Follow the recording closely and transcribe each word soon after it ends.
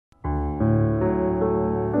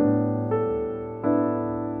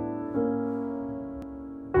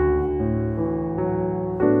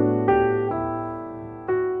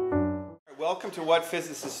welcome to What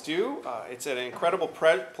Physicists Do. It's an incredible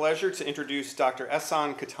pleasure to introduce Dr.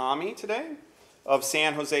 Ehsan Khatami today of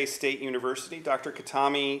San Jose State University. Dr.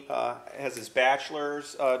 Khatami has his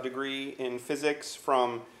bachelor's degree in physics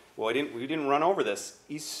from, well, we didn't run over this,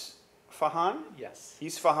 Isfahan? Yes.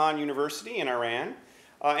 Isfahan University in Iran.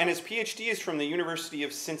 And his PhD is from the University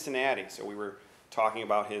of Cincinnati. So we were talking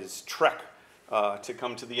about his trek to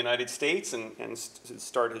come to the United States and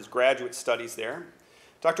start his graduate studies there.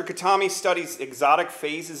 Dr. Khatami studies exotic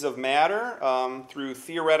phases of matter through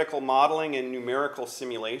theoretical modeling and numerical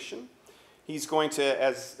simulation. He's going to,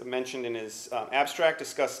 as mentioned in his abstract,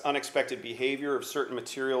 discuss unexpected behavior of certain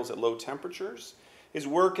materials at low temperatures. His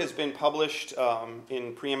work has been published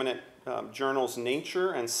in preeminent journals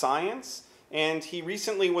Nature and Science, and he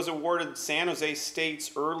recently was awarded San Jose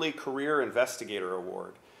State's Early Career Investigator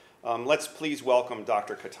Award. Let's please welcome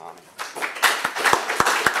Dr. Khatami.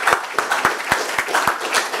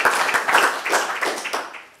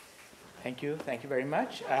 Thank you very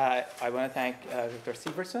much. I want to thank Dr.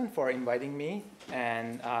 Severson for inviting me,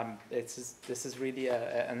 and this is really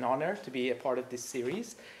an honor to be a part of this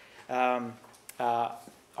series. I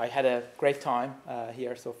had a great time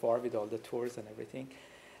here so far with all the tours and everything.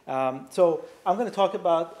 So I'm going to talk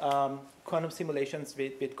about quantum simulations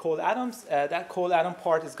with cold atoms. That cold atom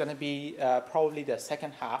part is going to be probably the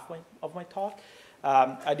second half of my talk.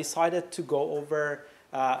 I decided to go over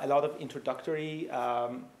a lot of introductory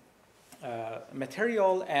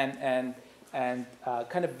material and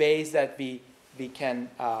kind of ways that we can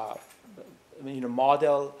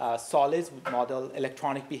model solids, model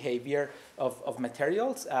electronic behavior of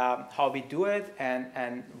materials, how we do it,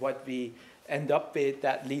 and what we end up with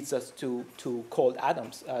that leads us to cold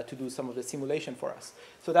atoms to do some of the simulation for us.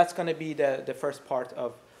 So that's going to be the first part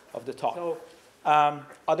of the talk. So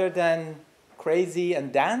other than crazy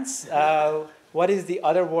and dance, what is the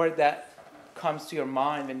other word that comes to your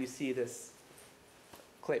mind when you see this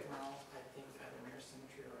clip? Well, I think either mirror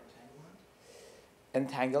symmetry or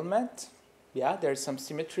entanglement. Entanglement. Yeah, there's some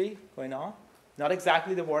symmetry going on. Not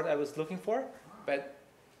exactly the word I was looking for, but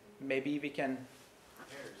maybe we can...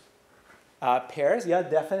 Pairs. Pairs, yeah,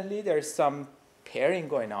 definitely. There's some pairing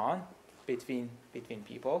going on between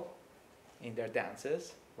people in their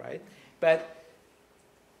dances, right? But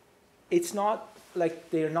it's not like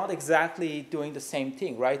they're not exactly doing the same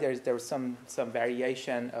thing, right? There's some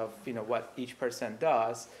variation of what each person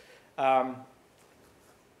does.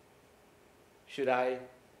 Should I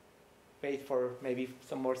wait for maybe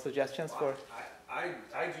some more suggestions for?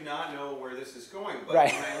 I do not know where this is going, but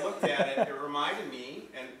right. When I looked at it, it reminded me,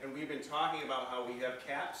 and we've been talking about how we have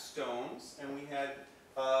capstones, and we had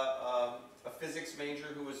a physics major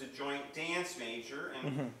who was a joint dance major,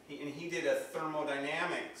 and he did a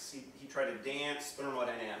thermodynamics. He tried to dance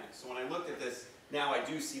thermodynamics. So when I looked at this, now I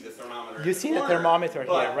do see the thermometer. You see the thermometer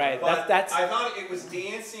here, right? But that's. I thought it was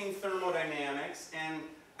dancing thermodynamics, and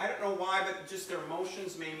I don't know why, but just their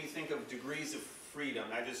motions made me think of degrees of freedom.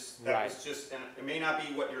 Was just, and it may not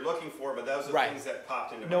be what you're looking for, but those are the things that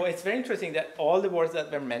popped into my mind. No, it's very interesting that all the words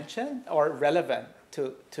that were mentioned are relevant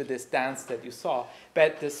to this dance that you saw.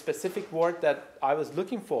 But the specific word that I was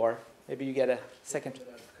looking for, maybe you get a second.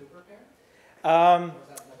 Cooper pair?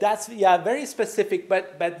 That's, yeah, very specific,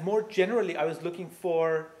 but more generally, I was looking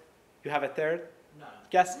for, you have a third? No.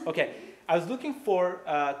 Guess? Okay. I was looking for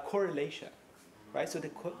correlation, right? So the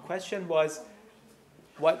question was,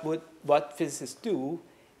 what physicists do?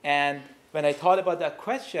 And when I thought about that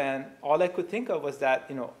question, all I could think of was that,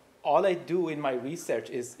 all I do in my research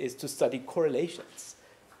is to study correlations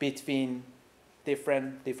between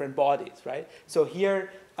different bodies, right? So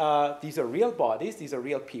here, these are real bodies, these are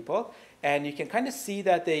real people, and you can kind of see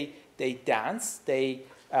that they dance, they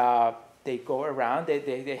go around,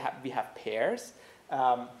 we have pairs,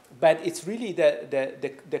 but it's really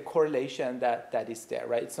the correlation that is there,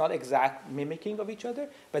 right? It's not exact mimicking of each other,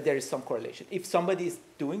 but there is some correlation. If somebody is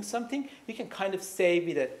doing something, you can kind of say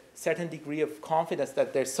with a certain degree of confidence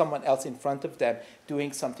that there's someone else in front of them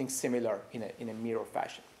doing something similar in a mirror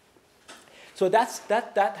fashion. So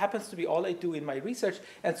that happens to be all I do in my research.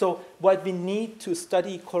 And so what we need to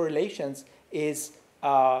study correlations is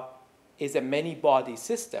a many-body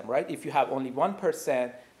system, right? If you have only one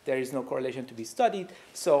person, there is no correlation to be studied,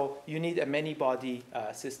 so you need a many-body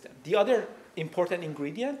system. The other important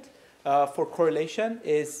ingredient for correlation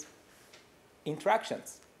is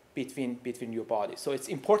interactions between your bodies. So it's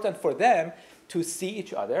important for them to see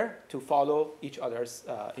each other, to follow each other's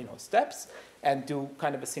steps, and do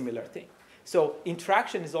kind of a similar thing. So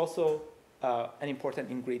interaction is also an important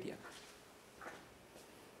ingredient.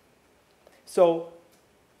 So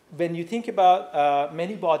when you think about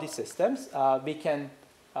many-body systems, we can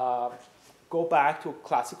go back to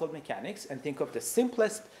classical mechanics and think of the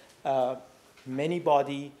simplest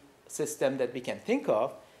many-body system that we can think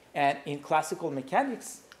of. And in classical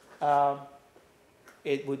mechanics,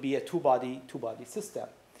 it would be a two-body system.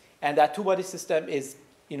 And that two-body system is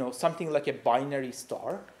something like a binary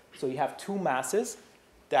star. So you have two masses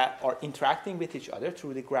that are interacting with each other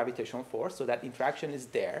through the gravitational force. So that interaction is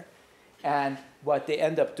there. And what they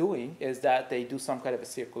end up doing is that they do some kind of a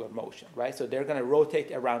circular motion, right? So they're going to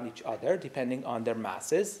rotate around each other depending on their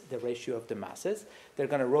masses, the ratio of the masses. They're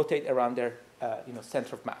going to rotate around their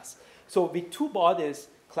center of mass. So with two bodies,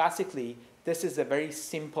 classically, this is a very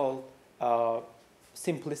simple,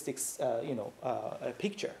 simplistic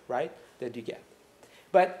picture, right, that you get.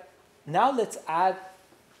 But now let's add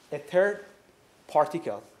a third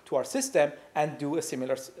particle to our system and do a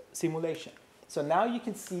similar simulation. So now you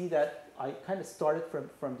can see that I kind of started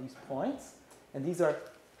from these points, and these are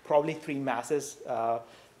probably three masses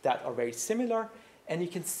that are very similar. And you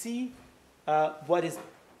can see what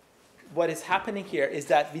is happening here is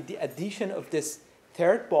that with the addition of this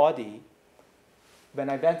third body, when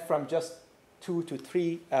I went from just 2 to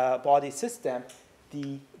 3 body system,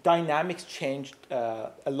 the dynamics changed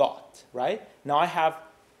a lot, right? Now I have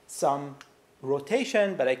some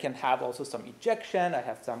rotation, but I can have also some ejection. I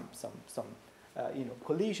have some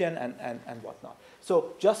collision and whatnot.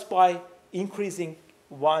 So just by increasing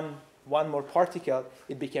one more particle,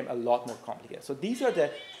 it became a lot more complicated. So these are the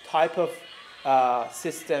type of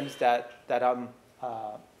systems that I'm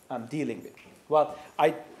dealing with. Well,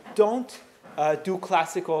 I don't do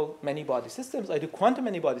classical many-body systems. I do quantum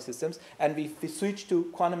many-body systems. And if we switch to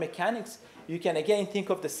quantum mechanics, you can again think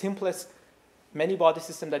of the simplest many-body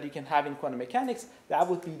system that you can have in quantum mechanics. That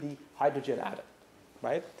would be the hydrogen atom,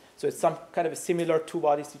 right? So it's some kind of a similar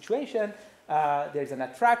two-body situation. There's an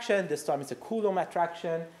attraction. This time it's a Coulomb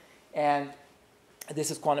attraction. And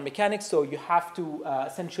this is quantum mechanics. So you have to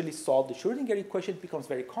essentially solve the Schrodinger equation. It becomes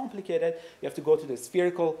very complicated. You have to go to the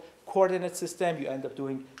spherical coordinate system. You end up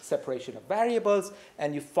doing separation of variables.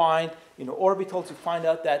 And you find orbitals. You find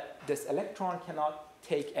out that this electron cannot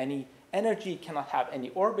take any energy, cannot have any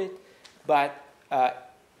orbit. But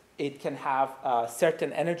it can have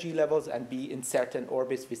certain energy levels and be in certain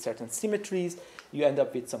orbits with certain symmetries. You end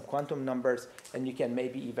up with some quantum numbers, and you can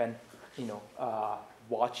maybe even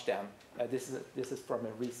watch them. This is from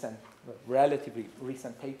a relatively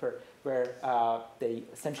recent paper where they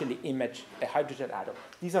essentially image a hydrogen atom.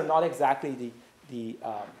 These are not exactly the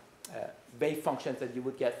wave functions that you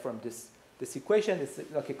would get from this equation. It's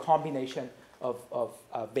like a combination of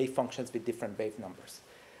wave functions with different wave numbers.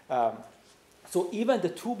 So even the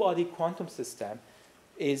two-body quantum system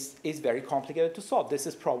is very complicated to solve. This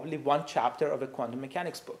is probably one chapter of a quantum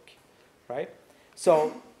mechanics book, right?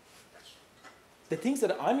 So the things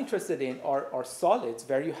that I'm interested in are solids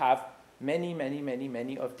where you have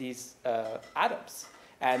many of these atoms.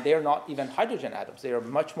 And they are not even hydrogen atoms. They are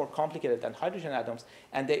much more complicated than hydrogen atoms,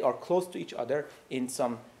 and they are close to each other in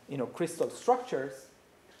some crystal structures.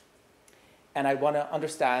 And I want to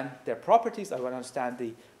understand their properties. I want to understand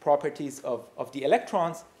the properties of the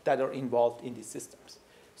electrons that are involved in these systems.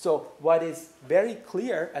 So what is very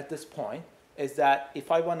clear at this point is that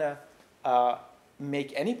if I want to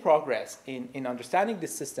make any progress in understanding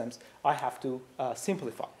these systems, I have to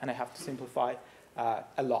simplify, and I have to simplify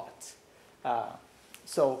a lot.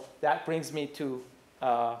 So that brings me to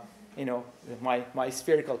my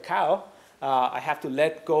spherical cow. I have to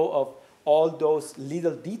let go of all those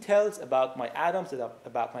little details about my atoms,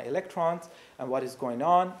 about my electrons, and what is going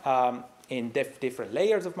on in different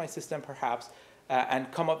layers of my system, perhaps,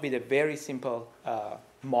 and come up with a very simple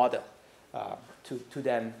model to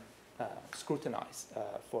then scrutinize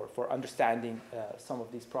for understanding some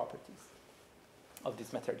of these properties of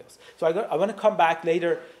these materials. So I want to come back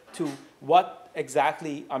later to what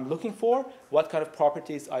exactly I'm looking for, what kind of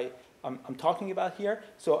properties I'm talking about here.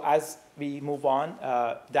 So as we move on,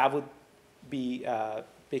 that would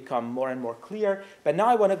become more and more clear. But now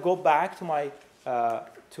I want to go back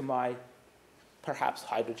to my perhaps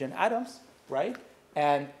hydrogen atoms, right?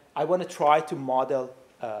 And I want to try to model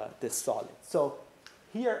this solid. So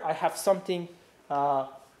here I have something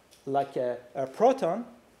like a proton.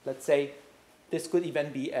 Let's say this could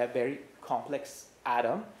even be a very complex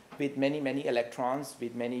atom with many electrons,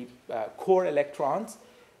 with many core electrons,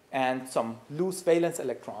 and some loose valence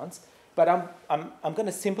electrons. But I'm going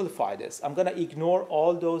to simplify this. I'm going to ignore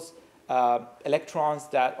all those electrons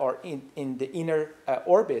that are in the inner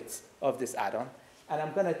orbits of this atom. And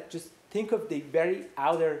I'm going to just think of the very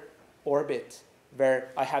outer orbit where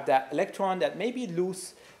I have that electron that may be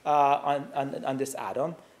loose on this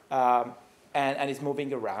atom and is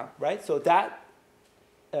moving around, right? So that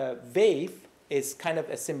wave is kind of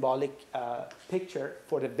a symbolic picture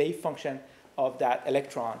for the wave function of that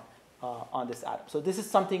electron on this atom. So this is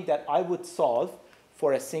something that I would solve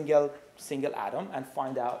for a single atom and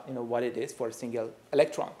find out what it is for a single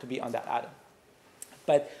electron to be on that atom.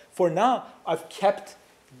 But for now, I've kept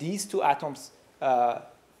these two atoms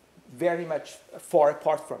very much far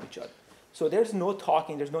apart from each other. So there's no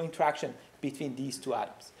talking, there's no interaction between these two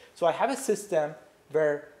atoms. So I have a system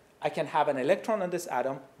where I can have an electron on this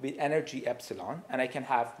atom with energy epsilon, and I can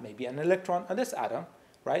have maybe an electron on this atom,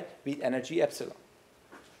 right, with energy epsilon.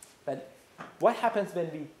 But what happens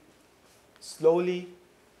when we slowly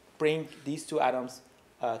bring these two atoms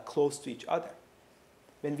close to each other?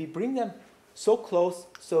 When we bring them so close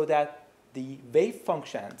so that the wave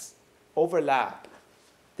functions overlap,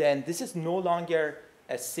 then this is no longer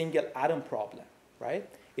a single atom problem, right?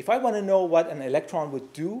 If I want to know what an electron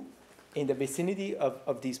would do in the vicinity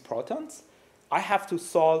of these protons, I have to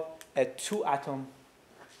solve a two-atom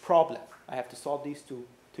problem. I have to solve these two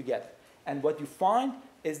together. And what you find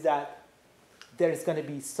is that there is going to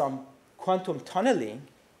be some quantum tunneling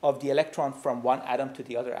of the electron from one atom to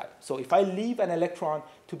the other atom. So if I leave an electron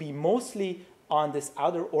to be mostly on this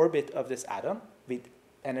outer orbit of this atom with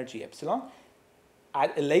energy epsilon,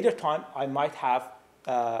 at a later time, I might have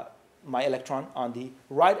my electron on the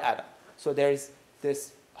right atom. So there is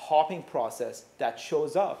this hopping process that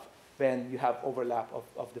shows up when you have overlap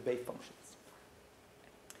of the wave functions.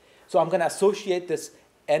 So I'm going to associate this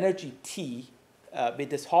energy T with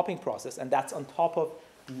this hopping process, and that's on top of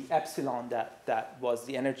the epsilon that was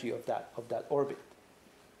the energy of that orbit.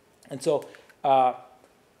 And so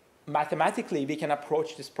mathematically, we can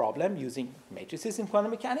approach this problem using matrices in quantum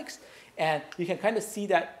mechanics, and you can kind of see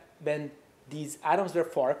that when these atoms were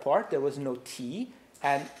far apart, there was no T,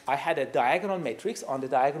 and I had a diagonal matrix. On the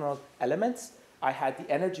diagonal elements, I had the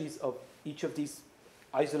energies of each of these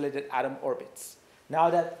isolated atom orbits. Now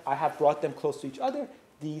that I have brought them close to each other,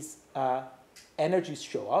 these energies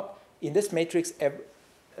show up. In this matrix,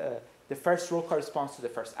 the first row corresponds to the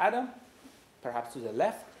first atom, perhaps to the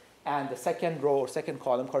left, and the second row or second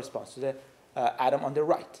column corresponds to the atom on the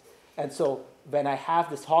right. And so when I have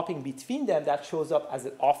this hopping between them, that shows up as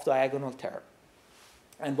an off-diagonal term.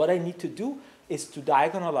 And what I need to do is to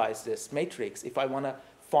diagonalize this matrix if I want to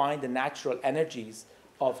find the natural energies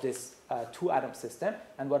of this two-atom system.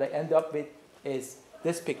 And what I end up with is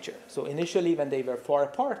this picture. So initially, when they were far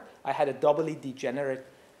apart, I had a doubly degenerate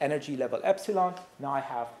energy level epsilon. Now I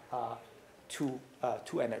have two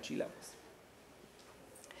energy levels.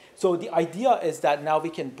 So the idea is that now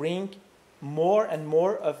we can bring more and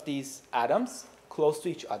more of these atoms close to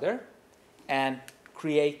each other and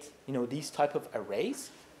create these type of arrays,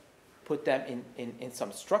 put them in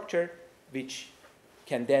some structure which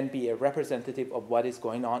can then be a representative of what is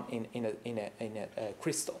going on in a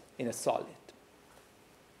crystal, in a solid.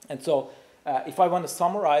 And so if I want to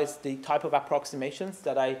summarize the type of approximations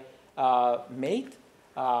that I made,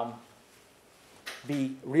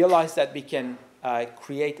 we realized that we can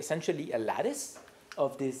create essentially a lattice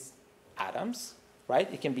of these atoms,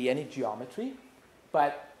 right? It can be any geometry,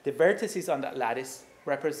 but the vertices on that lattice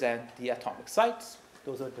represent the atomic sites.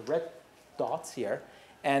 Those are the red dots here.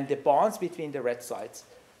 And the bonds between the red sites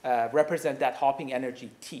represent that hopping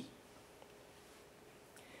energy T.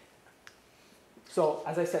 So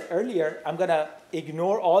as I said earlier, I'm going to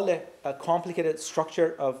ignore all the complicated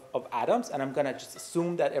structure of atoms, and I'm going to just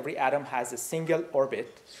assume that every atom has a single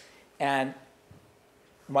orbit, and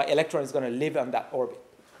my electron is going to live on that orbit.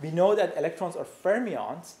 We know that electrons are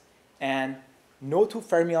fermions, and no two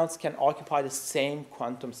fermions can occupy the same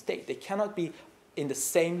quantum state. They cannot be in the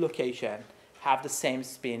same location, have the same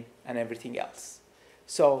spin, and everything else.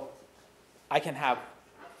 So I can have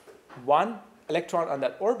one electron on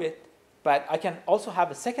that orbit, but I can also have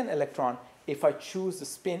a second electron if I choose the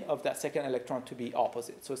spin of that second electron to be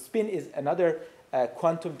opposite. So spin is another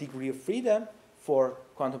quantum degree of freedom for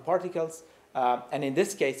quantum particles. And in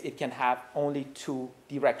this case, it can have only two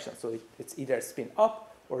directions. So it's either a spin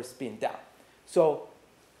up or a spin down. So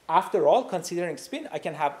after all, considering spin, I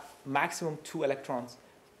can have maximum 2 electrons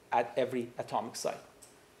at every atomic site.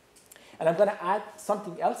 And I'm going to add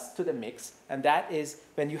something else to the mix, and that is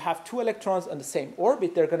when you have 2 electrons on the same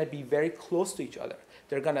orbit, they're going to be very close to each other.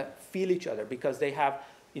 They're going to feel each other because they have,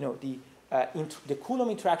 the Coulomb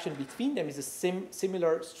interaction between them is a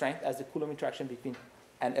similar strength as the Coulomb interaction between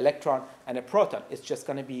an electron and a proton. It's just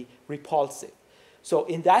going to be repulsive. So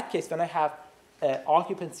in that case, when I have an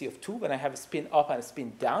occupancy of 2, when I have a spin up and a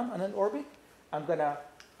spin down on an orbit, I'm going to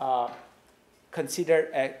consider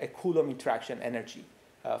a Coulomb interaction energy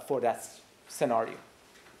for that scenario.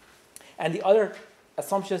 And the other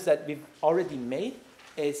assumptions that we've already made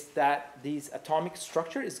is that these atomic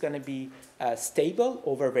structure is going to be stable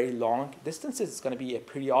over very long distances. It's going to be a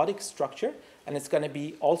periodic structure, and it's going to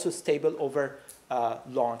be also stable over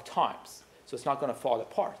long times. So it's not going to fall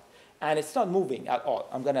apart. And it's not moving at all.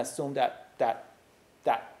 I'm going to assume that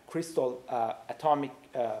crystal, atomic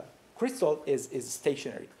crystal is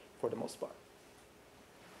stationary for the most part.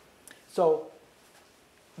 So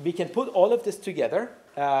we can put all of this together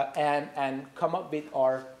and come up with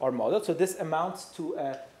our model. So this amounts to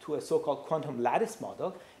a so-called quantum lattice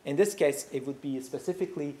model. In this case, it would be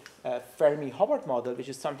specifically a Fermi-Hubbard model, which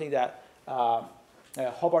is something that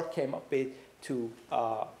Hubbard came up with to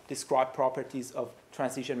describe properties of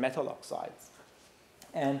transition metal oxides.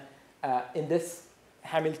 And in this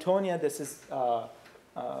Hamiltonian, this is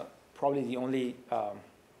probably the only,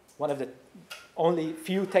 one of the only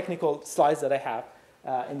few technical slides that I have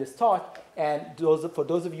in this talk. And for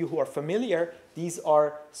those of you who are familiar, these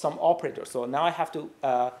are some operators. So now I have to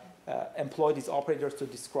employ these operators to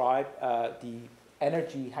describe the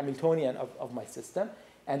energy Hamiltonian of my system.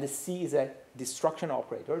 And the C is a destruction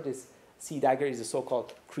operator. This C dagger is a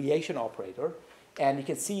so-called creation operator. And you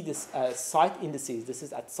can see this site indices. This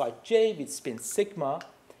is at site J with spin sigma.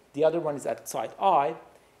 The other one is at site I.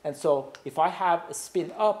 And so if I have a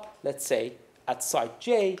spin up, let's say, at site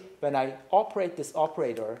J, when I operate this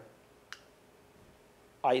operator,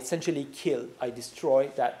 I essentially I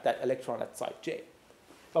destroy that electron at site J.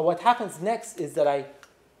 But what happens next is that I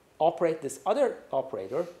operate this other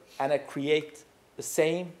operator, and I create the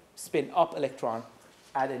same spin up electron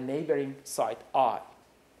at a neighboring site I.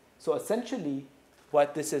 So essentially,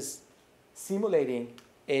 what this is simulating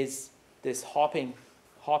is this hopping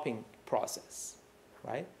process,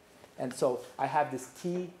 right? And so I have this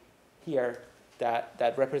T here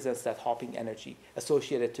that represents that hopping energy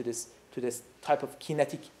associated to this type of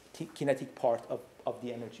kinetic part of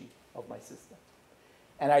the energy of my system.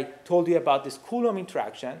 And I told you about this Coulomb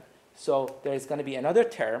interaction. So there's going to be another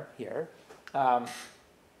term here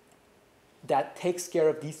that takes care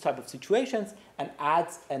of these type of situations and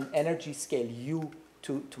adds an energy scale U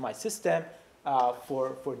to my system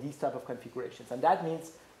for these type of configurations. And that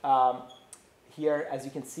means here, as you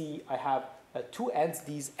can see, I have two ends.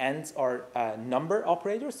 These ends are number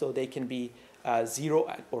operators, so they can be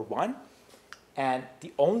 0 or 1. And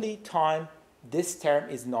the only time this term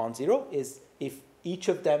is non-zero is if each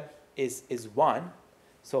of them is 1.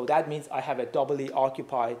 So that means I have a doubly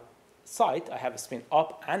occupied site. I have a spin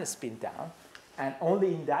up and a spin down. And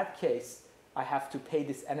only in that case, I have to pay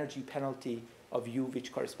this energy penalty of U,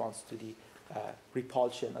 which corresponds to the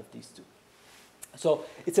repulsion of these two. So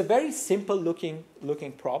it's a very simple looking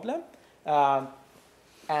problem. And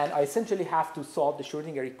I essentially have to solve the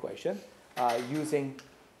Schrodinger equation using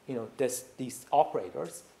these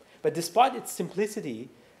operators. But despite its simplicity,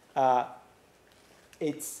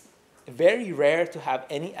 it's very rare to have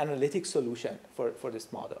any analytic solution for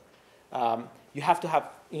this model. You have to have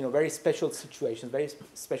very special situations, very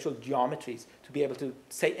special geometries to be able to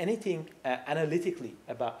say anything analytically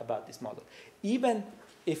about this model. Even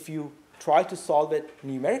if you try to solve it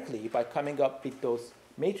numerically by coming up with those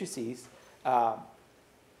matrices,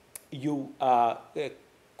 you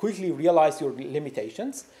quickly realize your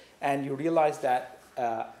limitations, and you realize that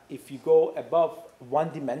if you go above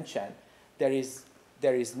one dimension, there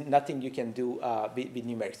is nothing you can do with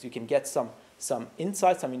numerics. You can get some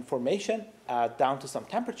insight, some information down to some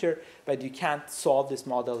temperature, but you can't solve this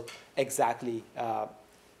model exactly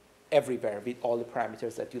everywhere with all the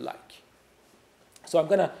parameters that you like. So I'm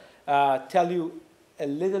going to tell you a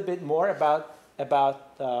little bit more about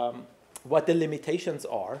what the limitations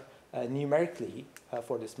are numerically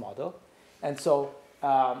for this model. And so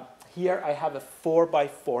here I have a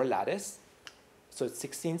 4x4 lattice, so it's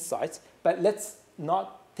 16 sites. But let's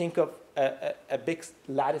not think of a big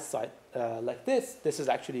lattice site like this. This is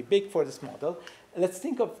actually big for this model. Let's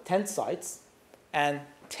think of 10 sites and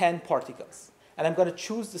 10 particles. And I'm going to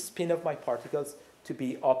choose the spin of my particles to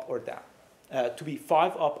be up or down, to be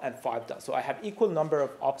 5 up and 5 down. So I have equal number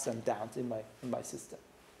of ups and downs in my system.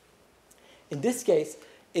 In this case,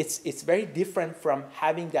 it's very different from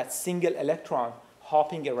having that single electron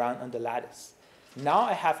hopping around on the lattice. Now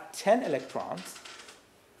I have 10 electrons,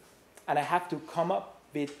 and I have to come up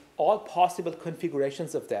with all possible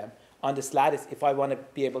configurations of them on this lattice if I want to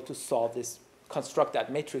be able to solve this, construct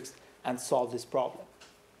that matrix and solve this problem.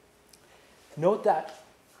 Note that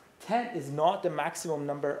 10 is not the maximum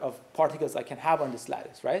number of particles I can have on this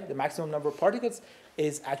lattice, right? The maximum number of particles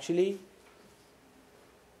is actually,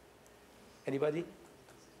 anybody?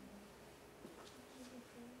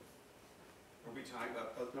 Are we we talking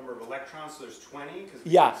about a number of electrons? So there's 20? Because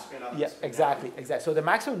Yeah, spin up yeah, and spin exactly, down. exactly. So the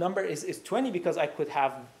maximum number is 20 because I could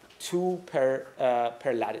have 2 per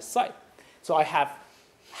lattice site. So I have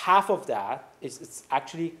half of that. It's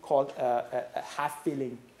actually called a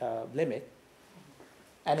half-filling limit.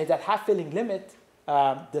 And in that half-filling limit,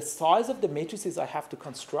 the size of the matrices I have to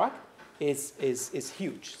construct is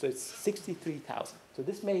huge. So it's 63,000. So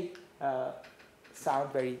this may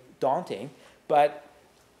sound very daunting, but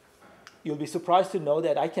you'll be surprised to know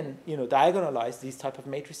that I can diagonalize these type of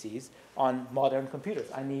matrices on modern computers.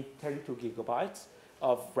 I need 32 gigabytes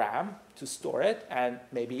of RAM to store it, and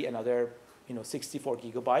maybe another 64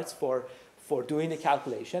 gigabytes for doing the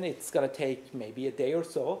calculation. It's going to take maybe a day or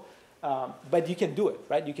so, but you can do it,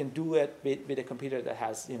 right? You can do it with a computer that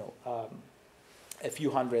has a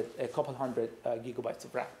couple hundred gigabytes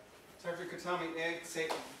of RAM. Dr. Khatami,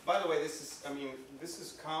 by the way, this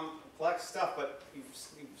is complex stuff, but you've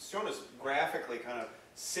shown us graphically kind of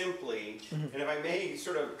simply, and if I may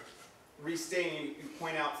sort of restate, you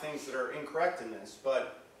point out things that are incorrect in this,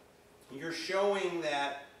 but you're showing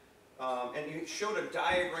that, and you showed a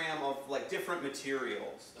diagram of like different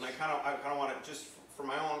materials, and I kind of want to just, for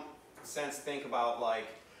my own sense, think about like,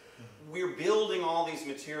 we're building all these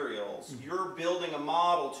materials. You're building a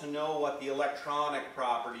model to know what the electronic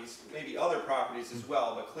properties, maybe other properties as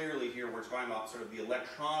well, but clearly here we're talking about sort of the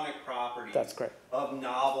electronic properties of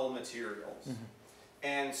novel materials.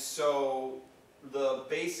 And so the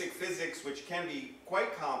basic physics, which can be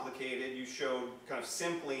quite complicated, you showed kind of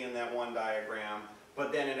simply in that one diagram.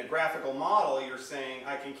 But then in a graphical model, you're saying,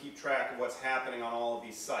 I can keep track of what's happening on all of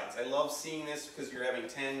these sites. I love seeing this because you're having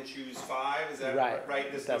 10 choose 5. Is that right?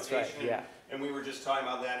 This That's notation? right, yeah. And we were just talking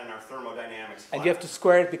about that in our thermodynamics class. And you have to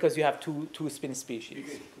square it because you have two spin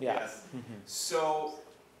species. Yes. So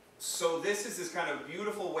this is this kind of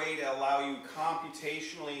beautiful way to allow you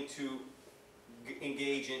computationally to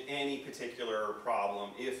engage in any particular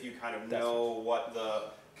problem if you kind of know what the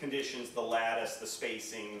conditions, the lattice, the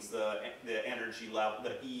spacings, the energy level,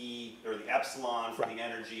 the E or the epsilon for the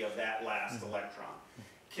energy of that last electron.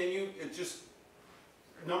 Can you just,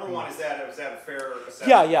 number one, is that a fair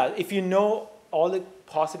assessment? Yeah. If you know all the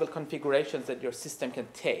possible configurations that your system can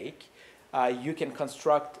take, you can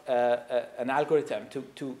construct an algorithm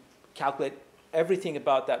to calculate everything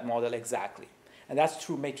about that model exactly. And that's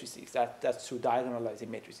through matrices. That's through diagonalizing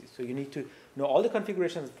matrices. So you need to know all the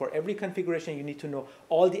configurations. For every configuration, you need to know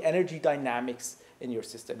all the energy dynamics in your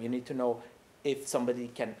system. You need to know if somebody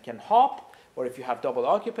can hop or if you have double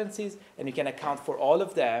occupancies, and you can account for all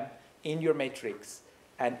of them in your matrix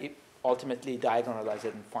and ultimately diagonalize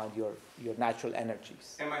it and find your natural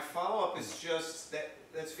energies. And my follow-up is just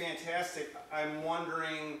that's fantastic. I'm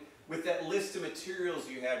wondering, with that list of materials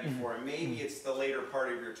you had before, and maybe it's the later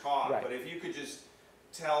part of your talk, but if you could just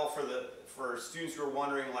tell for students who are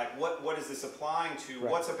wondering, like, what is this applying to?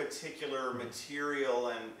 What's a particular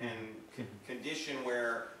material and condition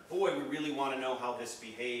where, boy, we really want to know how this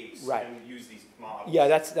behaves and use these models? Yeah,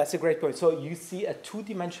 that's a great point. So you see a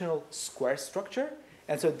two-dimensional square structure,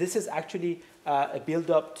 and so this is actually a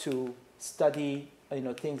build-up to study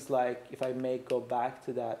things like, if I may go back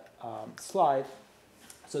to that slide.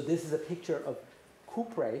 So this is a picture of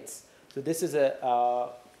cuprates. So this is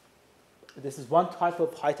one type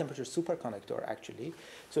of high-temperature superconductor, actually.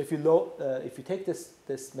 So if you take this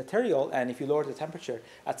material and if you lower the temperature,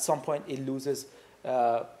 at some point it loses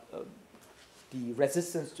the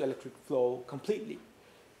resistance to electric flow completely,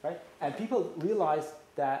 right? And people realize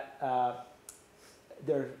that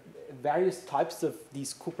there are various types of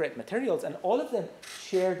these cuprate materials, and all of them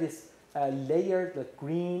share this layered, like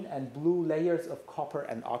green and blue layers of copper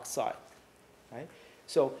and oxide, right?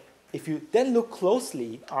 So if you then look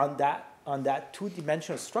closely on that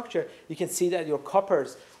two-dimensional structure, you can see that your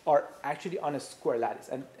coppers are actually on a square lattice.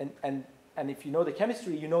 And if you know the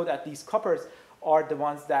chemistry, you know that these coppers are the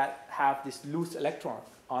ones that have this loose electron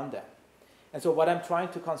on them. And so what I'm trying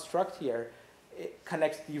to construct here, it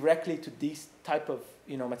connects directly to these type of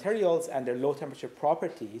materials and their low temperature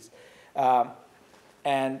properties.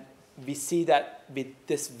 And we see that with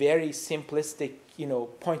this very simplistic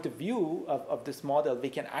point of view of this model, we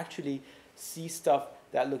can actually see stuff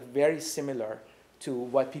that look very similar to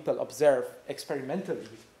what people observe experimentally,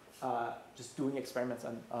 just doing experiments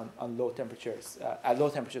on low temperatures, at low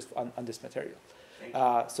temperatures on this material.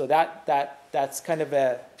 So that's kind of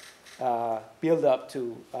a build up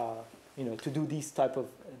to to do these type of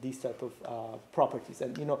properties.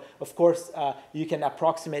 And of course, you can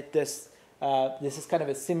approximate this. This is kind of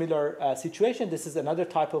a similar situation. This is another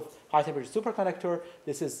type of high temperature superconductor.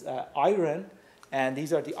 This is iron, and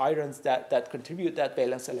these are the irons that contribute that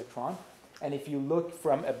valence electron. And if you look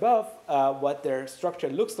from above, what their structure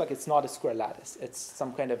looks like, it's not a square lattice. It's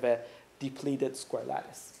some kind of a depleted square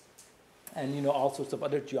lattice. And all sorts of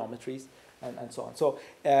other geometries and so on.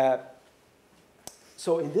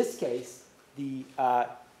 So in this case, the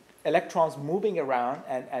electrons moving around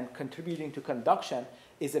and contributing to conduction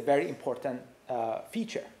is a very important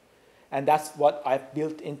feature. And that's what I've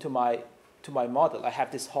built into my model. I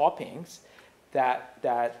have these hoppings that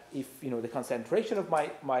if the concentration of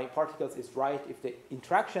my particles is right, if the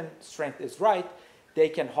interaction strength is right, they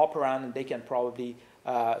can hop around and they can probably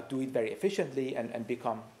do it very efficiently and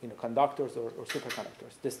become conductors or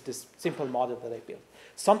superconductors. This simple model that I built.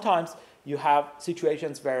 Sometimes you have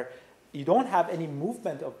situations where you don't have any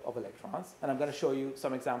movement of electrons, and I'm going to show you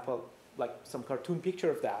some example, like some cartoon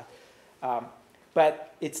picture of that.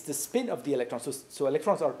 But it's the spin of the electrons. So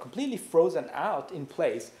electrons are completely frozen out in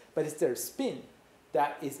place, but it's their spin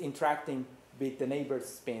that is interacting with the neighbor's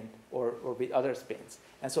spin or with other spins.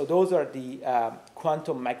 And so those are the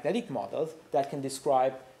quantum magnetic models that can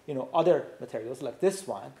describe other materials like this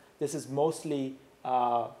one. This is mostly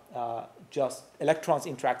just electrons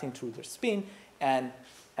interacting through their spin. And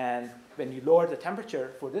when you lower the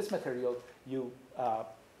temperature for this material, you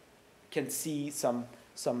can see some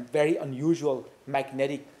very unusual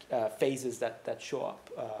magnetic phases that show up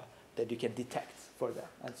that you can detect for them.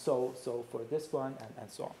 And so for this one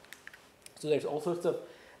and so on. So there's all sorts of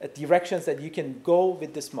directions that you can go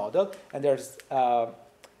with this model, and there's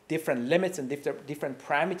different limits and different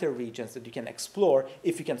parameter regions that you can explore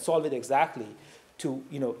if you can solve it exactly to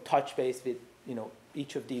touch base with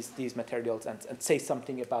each of these materials and say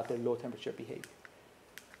something about their low temperature behavior.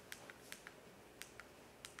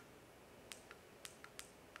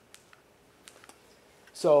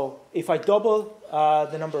 So if I double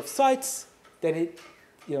the number of sites, then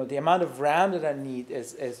the amount of RAM that I need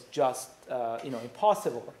is just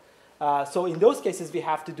impossible. So in those cases, we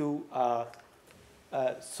have to do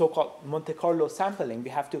so-called Monte Carlo sampling.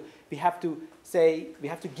 We have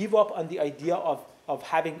to give up on the idea of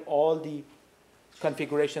having all the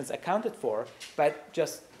configurations accounted for, but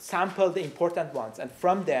just sample the important ones, and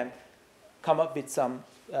from them come up with some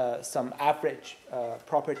average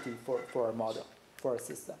property for a model, for a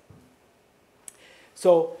system.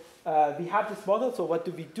 So we have this model. So what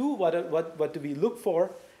do we do? What do we look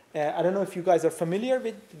for? I don't know if you guys are familiar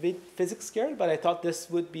with physics scared, but I thought this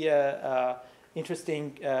would be a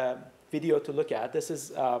interesting video to look at. This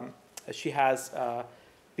is she has a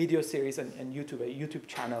video series on YouTube, a YouTube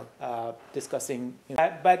channel discussing.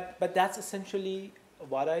 But that's essentially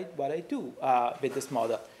what I do with this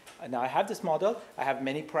model. Now I have this model. I have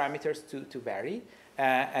many parameters to vary.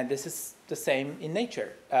 And this is the same in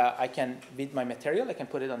nature. I can, with my material, I can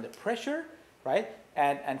put it under pressure, right?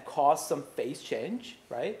 And cause some phase change,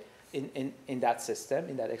 right? In that system,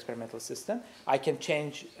 in that experimental system. I can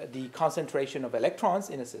change the concentration of electrons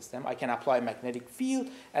in a system. I can apply a magnetic field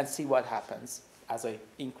and see what happens as I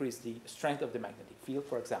increase the strength of the magnetic field,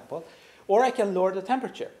 for example. Or I can lower the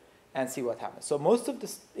temperature and see what happens. So most of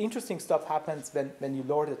this interesting stuff happens when you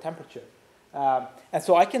lower the temperature. And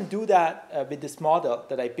so I can do that with this model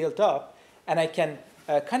that I built up, and I can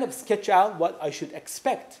kind of sketch out what I should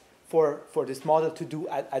expect for this model to do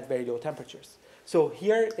at very low temperatures. So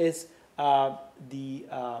here is the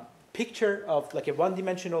picture of like a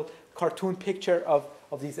one-dimensional cartoon picture of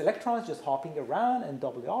these electrons just hopping around and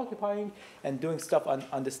doubly occupying and doing stuff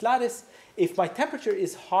on this lattice. If my temperature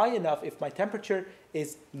is high enough, if my temperature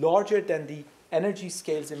is larger than the energy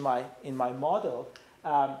scales in my model,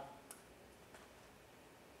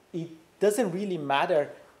 it doesn't really matter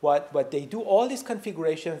what they do. All these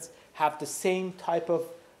configurations have the same type of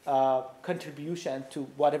contribution to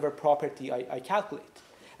whatever property I calculate.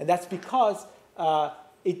 And that's because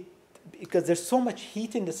there's so much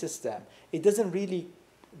heat in the system, it doesn't really,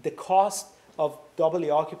 the cost of doubly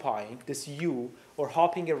occupying this U or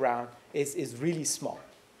hopping around is really small.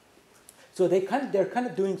 So they're kind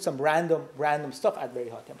of doing some random stuff at very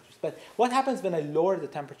high temperatures. But what happens when I lower the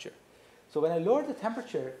temperature? So when I lower the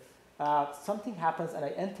temperature, something happens and I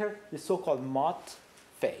enter the so-called Mott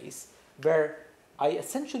phase, where I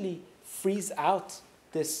essentially freeze out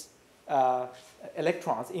this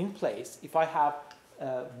electrons in place if I have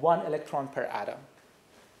 1 electron per atom.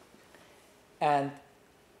 And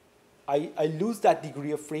I lose that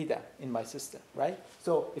degree of freedom in my system, right?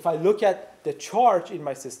 So if I look at the charge in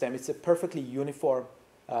my system, it's a perfectly uniform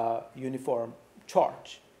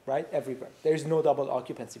charge, right, everywhere. There is no double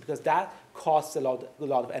occupancy because that costs a lot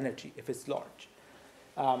of energy if it's large.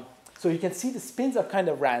 So you can see the spins are kind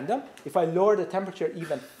of random. If I lower the temperature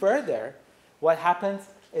even further, what happens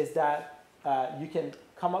is that you can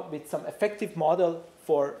come up with some effective model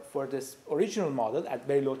for this original model at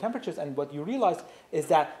very low temperatures, and what you realize is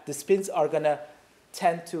that the spins are going to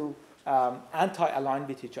tend to anti-align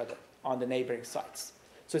with each other on the neighboring sites.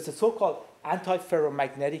 So it's a so-called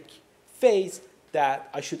anti-ferromagnetic phase that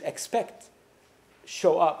I should expect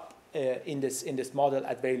show up in this model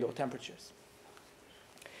at very low temperatures.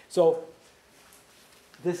 So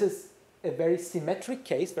this is a very symmetric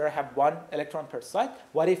case where I have one electron per site.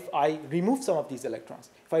 What if I remove some of these electrons?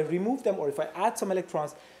 If I remove them or if I add some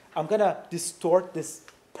electrons, I'm going to distort this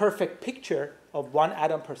perfect picture of one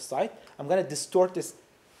atom per site. I'm going to distort this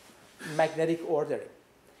magnetic ordering.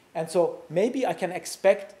 And so maybe I can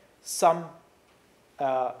expect some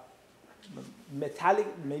metallic,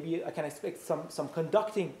 maybe I can expect some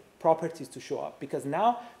conducting properties to show up, because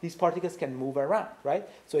now these particles can move around, right?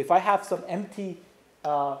 So if I have some empty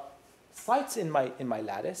sites in my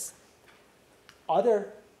lattice, other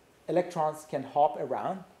electrons can hop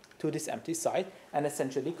around to this empty site and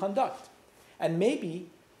essentially conduct. And maybe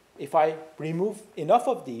if I remove enough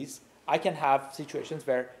of these, I can have situations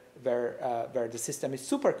where the system is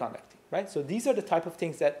superconducting, right? So these are the type of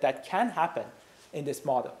things that can happen in this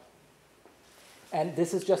model. And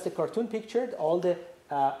this is just a cartoon picture. All the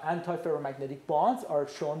antiferromagnetic bonds are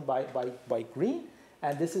shown by green,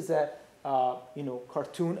 and this is a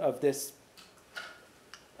cartoon of this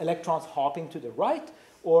electrons hopping to the right,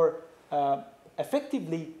 or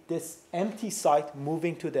effectively this empty site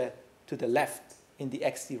moving to the left in the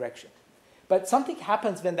x direction. But something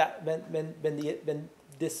happens when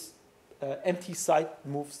this empty site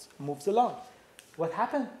moves along. What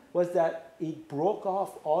happened was that it broke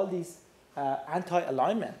off all these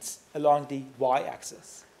anti-alignments along the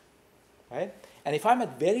y-axis, right? And if I'm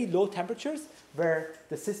at very low temperatures, where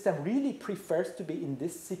the system really prefers to be in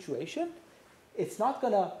this situation, it's not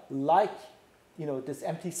going to like this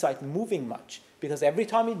empty site moving much, because every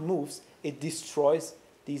time it moves, it destroys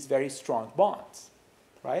these very strong bonds,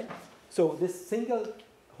 right? So this single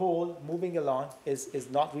hole moving along is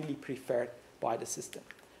not really preferred by the system.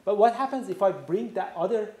 But what happens if I bring that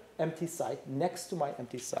other empty site next to my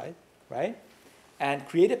empty site, right, and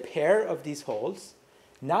create a pair of these holes?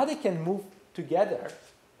 Now they can move together.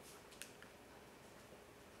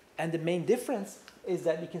 And the main difference is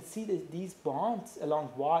that you can see that these bonds along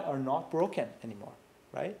Y are not broken anymore,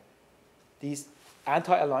 right? These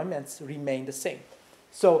anti-alignments remain the same.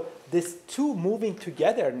 So this two moving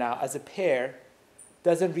together now as a pair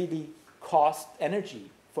doesn't really cost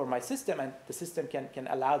energy for my system, and the system can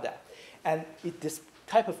allow that. And this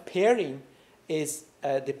type of pairing is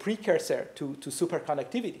the precursor to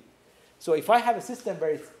superconductivity. So if I have a system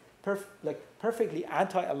where it's perfectly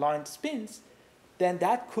anti-aligned spins, then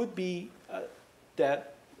that could be the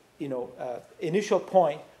initial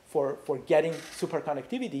point for getting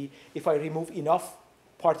superconductivity if I remove enough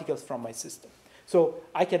particles from my system. So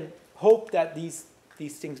I can hope that these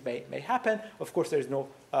things may happen. Of course, there's no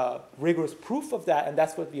rigorous proof of that, and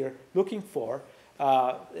that's what we are looking for,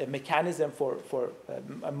 a mechanism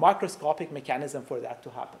a microscopic mechanism for that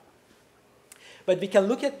to happen. But we can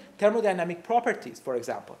look at thermodynamic properties, for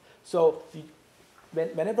example. So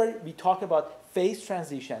whenever we talk about phase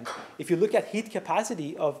transitions, if you look at heat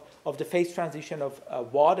capacity of the phase transition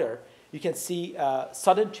of water, you can see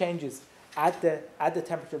sudden changes at the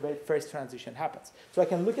temperature where phase transition happens. So I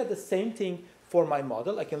can look at the same thing for my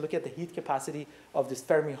model. I can look at the heat capacity of this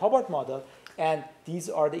Fermi-Hubbard model, and these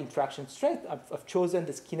are the interaction strength. I've chosen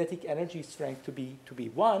this kinetic energy strength to be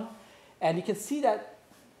 1, and you can see that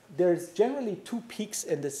there's generally 2 peaks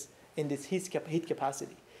in this heat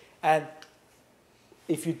capacity. And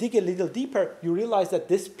if you dig a little deeper, you realize that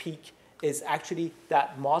this peak is actually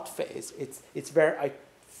that Mott phase. It's where I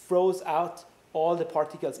froze out all the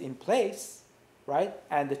particles in place, right?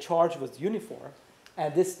 And the charge was uniform.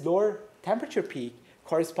 And this lower temperature peak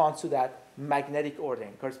corresponds to that magnetic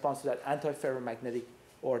ordering, corresponds to that antiferromagnetic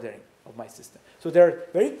ordering of my system. So there are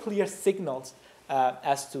very clear signals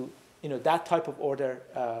as to that type of order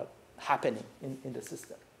happening in the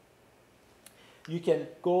system. You can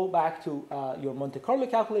go back to your Monte Carlo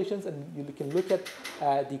calculations, and you can look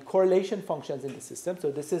at the correlation functions in the system. So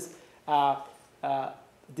this is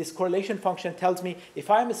this correlation function tells me if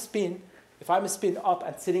I'm a spin up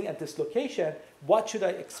and sitting at this location, what should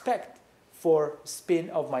I expect for spin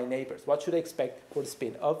of my neighbors? What should I expect for the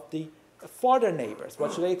spin of the farther neighbors?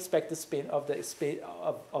 What should I expect the spin of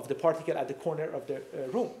the particle at the corner of the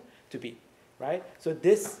room to be, right? So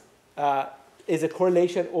this is a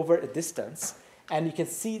correlation over a distance, and you can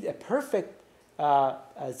see a perfect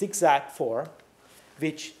zigzag form,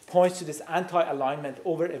 which points to this anti-alignment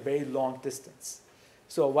over a very long distance.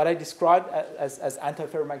 So what I described as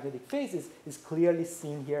antiferromagnetic phase is clearly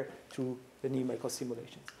seen here through the numerical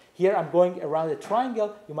simulations. Here I'm going around a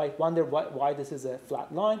triangle. You might wonder why this is a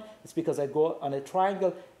flat line. It's because I go on a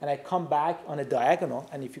triangle and I come back on a diagonal.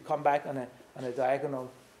 And if you come back on a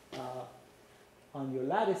diagonal on your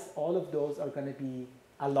lattice, all of those are going to be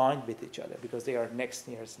aligned with each other because they are next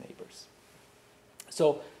nearest neighbors.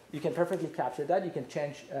 So you can perfectly capture that. You can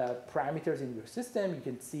change parameters in your system. You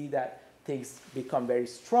can see that things become very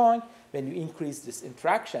strong when you increase this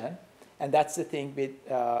interaction. And that's the thing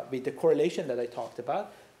with the correlation that I talked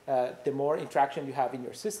about. The more interaction you have in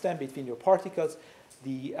your system between your particles,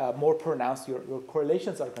 the more pronounced your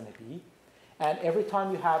correlations are going to be. And every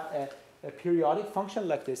time you have a periodic function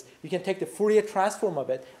like this, you can take the Fourier transform of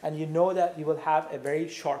it, and you know that you will have a very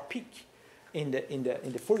sharp peak in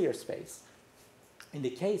the Fourier space, in the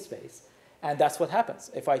K space. And that's what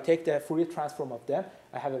happens. If I take the Fourier transform of them,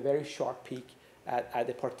 I have a very sharp peak at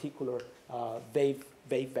a particular wave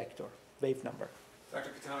vector, wave number.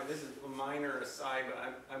 Dr. Khatami, this is a minor aside,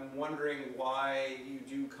 but I'm wondering why you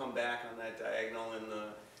do come back on that diagonal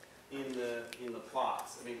in the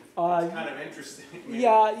plots. I mean, it's kind of interesting. I mean,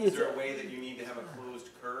 yeah, is there a way that you need to have a closed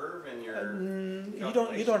curve in your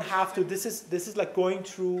you don't have to. This is like going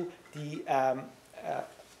through the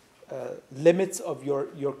limits of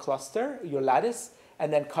your cluster, your lattice,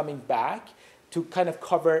 and then coming back to kind of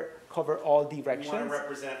cover all directions. You want to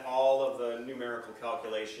represent all of the numerical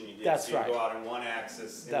calculation you did. That's so you right. go out in one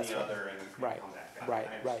axis, in the other, and right. come back.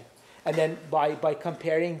 Right. And then by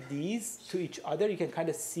comparing these to each other, you can kind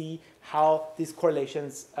of see how these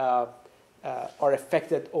correlations are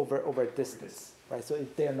affected over distance. Right. So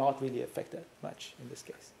they are not really affected much in this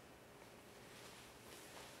case.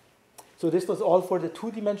 So this was all for the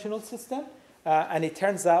two-dimensional system. And it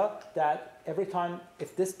turns out that every time,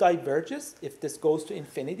 if this diverges, if this goes to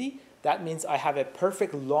infinity, that means I have a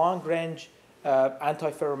perfect long-range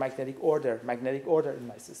antiferromagnetic magnetic order in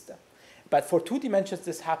my system. But for 2 dimensions,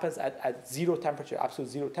 this happens at zero temperature, absolute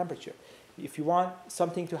zero temperature. If you want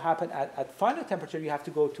something to happen at final temperature, you have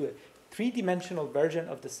to go to a 3-dimensional version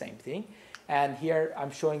of the same thing. And here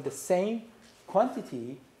I'm showing the same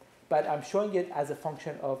quantity, but I'm showing it as a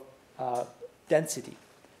function of density.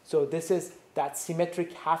 So this is that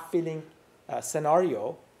symmetric half-filling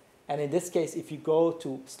scenario. And in this case, if you go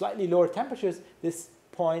to slightly lower temperatures, this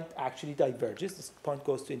point actually diverges. This point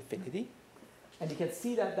goes to infinity. And you can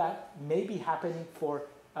see that that may be happening for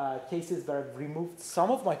cases where I've removed some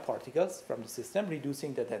of my particles from the system,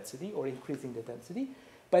 reducing the density or increasing the density.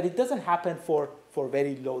 But it doesn't happen for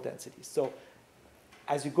very low densities. So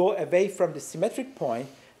as you go away from the symmetric point,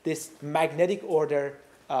 this magnetic order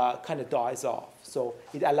kind of dies off. So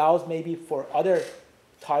it allows maybe for other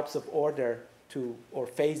types of order or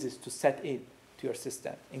phases to set in to your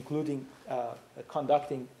system, including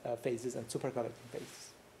conducting phases and superconducting phases.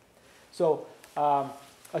 So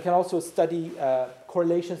I can also study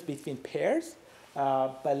correlations between pairs,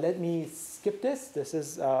 but let me skip this. This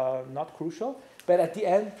is not crucial. But at the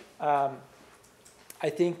end, I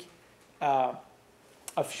think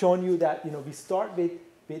I've shown you that we start with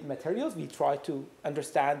materials. We try to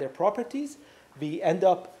understand their properties. We end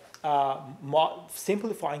up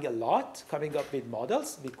simplifying a lot, coming up with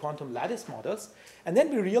models, with quantum lattice models. And then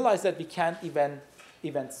we realize that we can't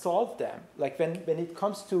even solve them. Like when it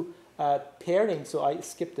comes to pairing, so I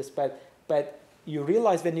skipped this, but you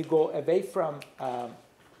realize when you go away from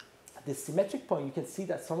the symmetric point, you can see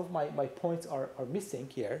that some of my points are missing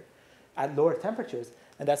here at lower temperatures.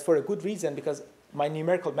 And that's for a good reason, because my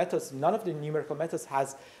numerical methods, none of the numerical methods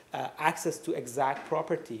has access to exact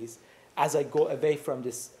properties as I go away from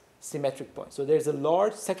this symmetric point. So there's a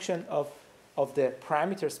large section of the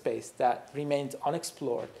parameter space that remains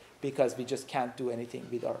unexplored because we just can't do anything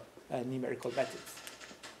with our numerical methods.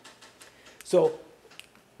 So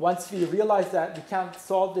once we realize that we can't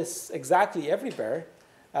solve this exactly everywhere,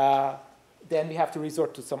 then we have to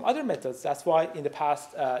resort to some other methods. That's why in the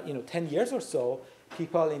past 10 years or so,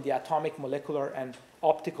 people in the atomic, molecular, and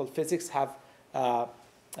optical physics have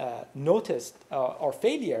noticed our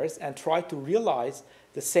failures and tried to realize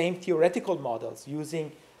the same theoretical models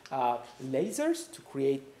using lasers to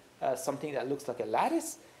create something that looks like a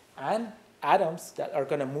lattice and atoms that are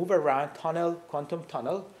going to move around, quantum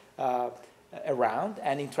tunnel around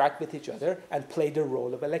and interact with each other and play the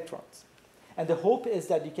role of electrons. And the hope is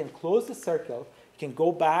that you can close the circle, you can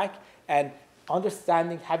go back and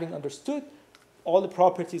having understood all the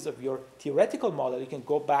properties of your theoretical model, you can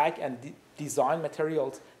go back and design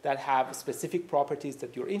materials that have specific properties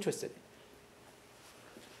that you're interested in.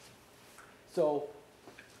 So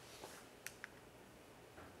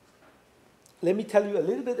let me tell you a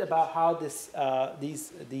little bit about how these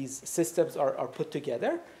systems are put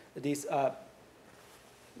together. These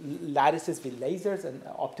lattices with lasers and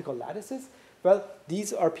optical lattices. Well,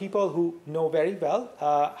 these are people who know very well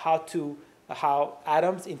how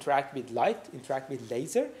atoms interact with light, interact with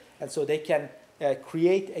laser, and so they can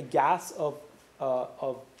create a gas of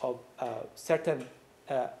certain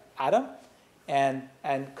atom and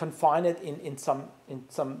confine it in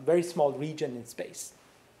some very small region in space.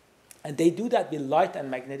 And they do that with light and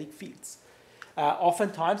magnetic fields.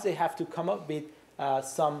 Oftentimes, they have to come up with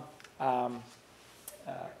some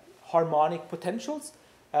harmonic potentials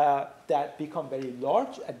that become very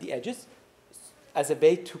large at the edges as a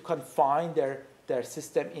way to confine their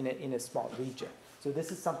system in a small region. So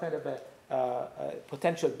this is some kind of a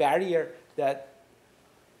potential barrier that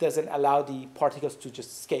doesn't allow the particles to just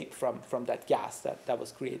escape from that gas that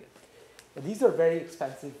was created. And these are very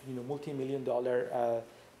expensive, multi-million-dollar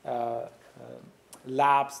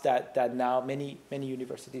labs that now many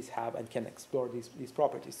universities have and can explore these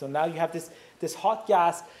properties. So now you have this hot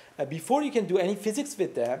gas. Before you can do any physics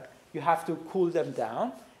with them, you have to cool them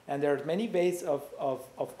down. And there are many ways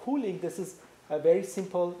of cooling. This is a very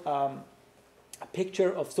simple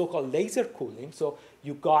picture of so-called laser cooling. So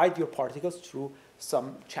you guide your particles through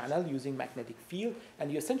some channel using magnetic field,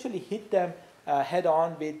 and you essentially hit them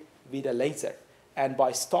head-on with a laser. And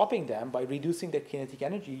by stopping them, by reducing the kinetic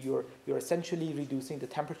energy, you're essentially reducing the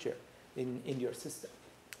temperature in your system.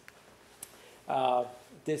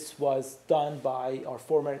 This was done by our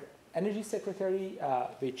former energy secretary,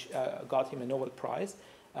 which got him a Nobel Prize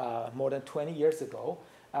more than 20 years ago.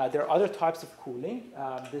 There are other types of cooling.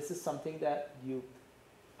 This is something that you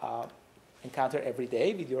encounter every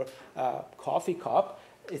day with your coffee cup.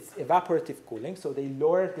 It's evaporative cooling, so they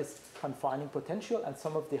lower this confining potential, and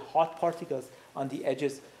some of the hot particles on the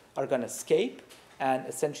edges are going to escape and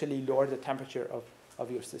essentially lower the temperature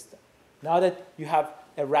of your system. Now that you have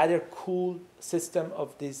a rather cool system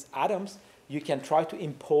of these atoms, you can try to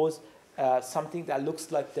impose something that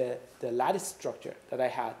looks like the lattice structure that I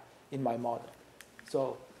had in my model.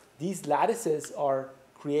 So these lattices are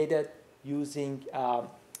created using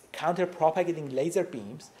counter-propagating laser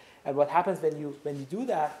beams. And what happens when you do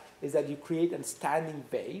that is that you create a standing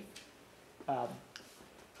wave,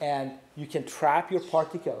 and you can trap your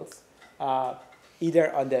particles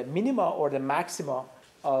either on the minima or the maxima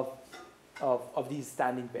of these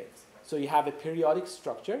standing waves. So you have a periodic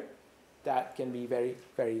structure that can be very,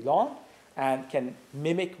 very long and can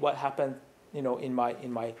mimic what happened, in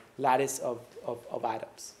my lattice of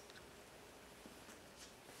atoms.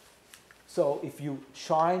 So if you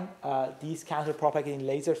shine these counter-propagating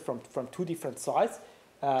lasers from two different sides,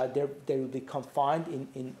 they will be confined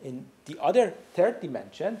in the other third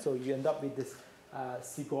dimension. So you end up with this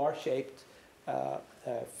cigar-shaped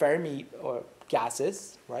Fermi or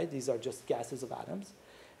gases, right? These are just gases of atoms.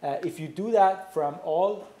 If you do that from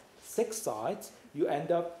all 6 sides, you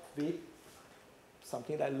end up with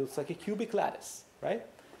something that looks like a cubic lattice, right?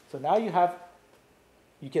 So now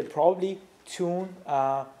you can probably tune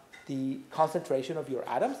the concentration of your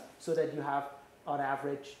atoms so that you have, on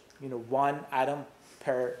average, 1 atom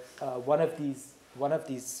per one of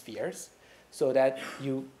these spheres, so that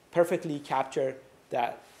you perfectly capture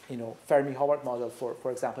that Fermi-Hubbard model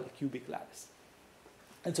for example, a cubic lattice.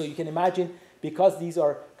 And so you can imagine, because these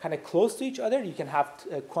are kind of close to each other, you can have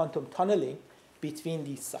quantum tunneling between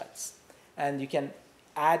these sites, and you can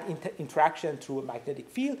add interaction through a magnetic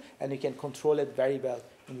field, and you can control it very well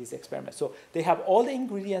in these experiments. So they have all the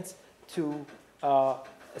ingredients to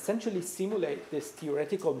essentially simulate this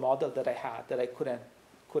theoretical model that I had that I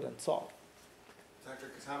couldn't solve. Dr.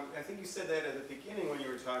 Khatami, I think you said that at the beginning when you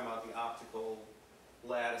were talking about the optical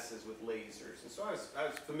lattices with lasers. And so I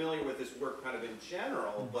was familiar with this work kind of in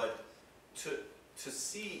general, but to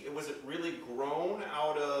see, was it really grown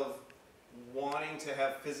out of wanting to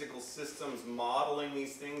have physical systems modeling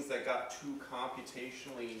these things that got too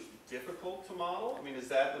computationally difficult to model? I mean, is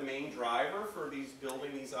that the main driver for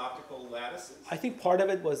building these optical lattices? I think part of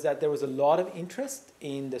it was that there was a lot of interest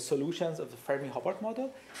in the solutions of the Fermi-Hubbard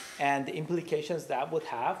model and the implications that would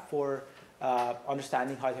have for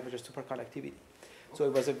understanding high temperature superconductivity. So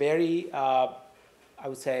it was a very, I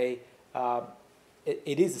would say,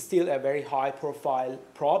 it is still a very high profile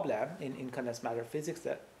problem in condensed matter physics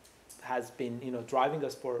that has been driving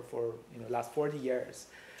us for last 40 years.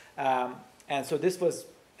 And so this was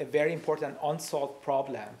a very important unsolved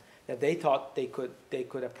problem that they thought they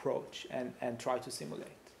could approach and try to simulate.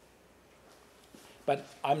 But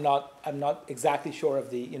I'm not exactly sure of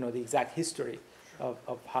the the exact history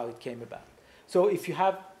of how it came about. So if you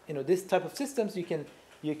have this type of systems, you can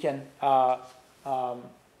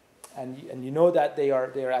and you know that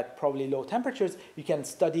they're at probably low temperatures, you can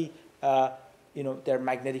study their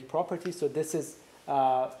magnetic properties. So this is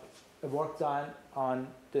work done on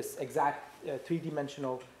this exact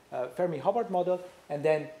three-dimensional Fermi-Hubbard model, and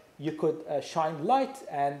then you could shine light,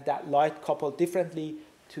 and that light coupled differently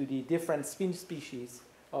to the different spin species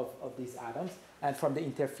of these atoms. And from the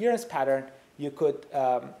interference pattern, you could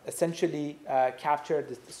essentially capture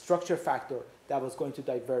the structure factor that was going to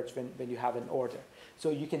diverge when you have an order. So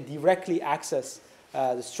you can directly access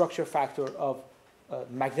the structure factor of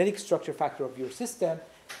magnetic structure factor of your system,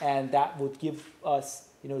 and that would give us,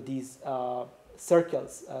 these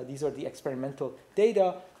circles. These are the experimental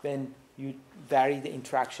data when you vary the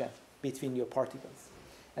interaction between your particles.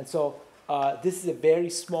 And so this is a very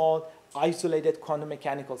small, isolated quantum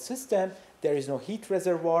mechanical system. There is no heat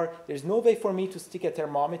reservoir. There's no way for me to stick a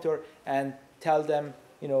thermometer and tell them,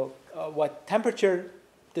 what temperature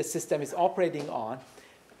the system is operating on.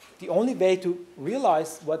 The only way to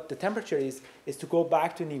realize what the temperature is to go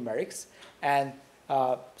back to numerics and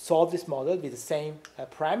solve this model with the same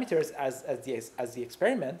parameters as the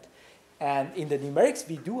experiment. And in the numerics,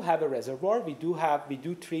 we do have a reservoir. We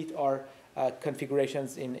do treat our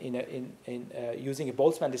configurations in using a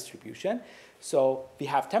Boltzmann distribution. So we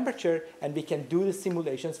have temperature, and we can do the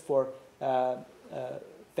simulations for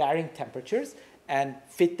varying temperatures and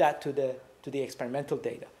fit that to the experimental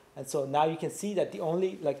data. And so now you can see that the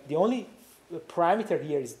only parameter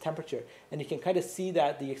here is temperature, and you can kind of see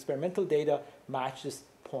that the experimental data matches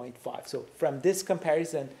 0.5. So from this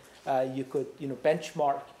comparison, you could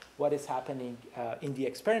benchmark what is happening in the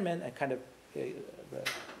experiment and kind of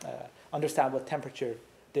understand what temperature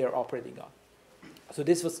they are operating on. So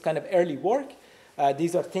this was kind of early work.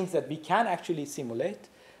 These are things that we can actually simulate.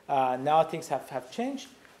 Now things have changed.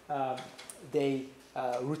 They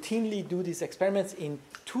routinely do these experiments in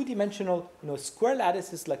two-dimensional square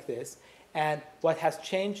lattices like this. And what has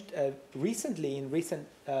changed recently, in recent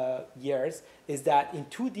years, is that in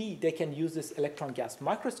 2D, they can use this electron gas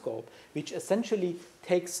microscope, which essentially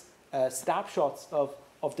takes snapshots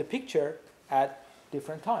of the picture at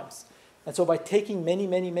different times. And so by taking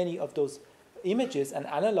many of those images and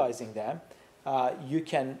analyzing them, you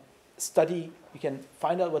can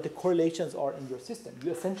find out what the correlations are in your system.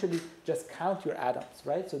 You essentially just count your atoms,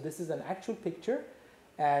 right? So this is an actual picture,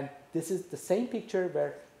 and this is the same picture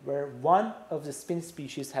where one of the spin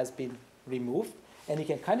species has been removed, and you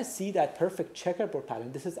can kind of see that perfect checkerboard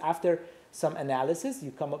pattern. This is after some analysis.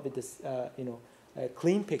 You come up with this, a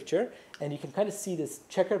clean picture, and you can kind of see this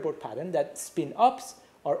checkerboard pattern that spin ups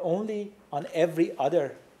are only on every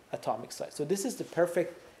other atomic site. So this is the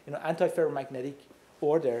perfect, antiferromagnetic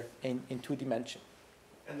order in 2 dimensions.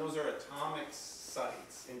 And those are atomic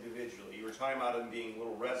sites individually. You were talking about them being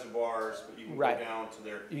little reservoirs, but you can go down to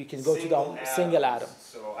their single atom.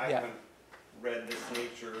 So I haven't read this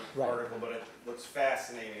Nature article, but it looks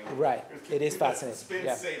fascinating. Right, it is fascinating. The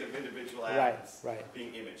spin state of individual atoms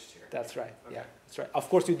being imaged here. That's right, Okay. That's right. Of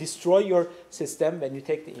course, you destroy your system when you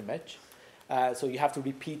take the image. So you have to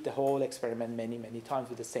repeat the whole experiment many times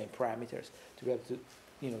with the same parameters to be able to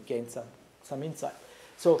gain some insight.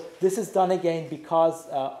 So this is done again because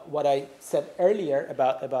what I said earlier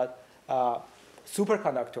about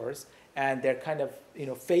superconductors and their kind of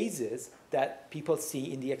phases that people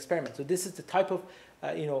see in the experiment. So this is the type of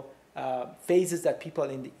phases that people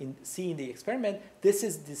see in the experiment. This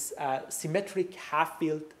is this symmetric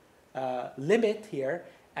half-field limit here,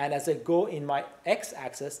 and as I go in my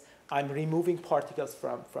x-axis, I'm removing particles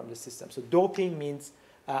from the system. So doping means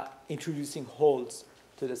introducing holes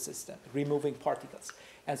to the system, removing particles.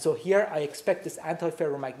 And so here I expect this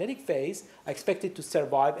antiferromagnetic phase. I expect it to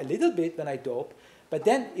survive a little bit when I dope. But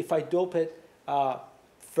then if I dope it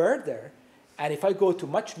further, and if I go to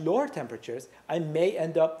much lower temperatures, I may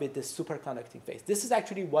end up with this superconducting phase. This is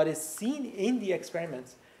actually what is seen in the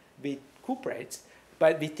experiments with cuprates.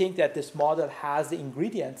 But we think that this model has the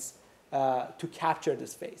ingredients to capture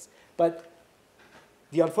this phase. But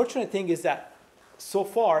the unfortunate thing is that so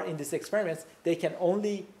far in these experiments, they can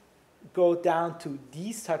only go down to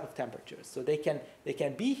these type of temperatures. So they can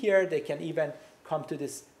be here. They can even come to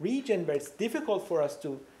this region where it's difficult for us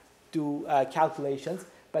to do calculations,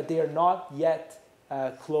 but they are not yet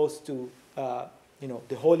close to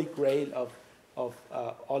the holy grail of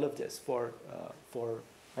all of this for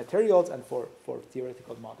materials and for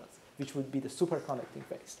theoretical models, which would be the superconducting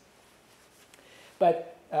phase.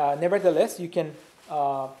 But nevertheless, you can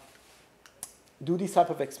do these type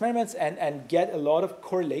of experiments and get a lot of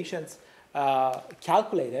correlations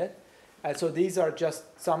calculated. So these are just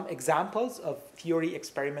some examples of theory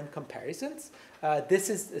experiment comparisons. This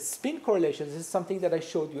is a spin correlation. This is something that I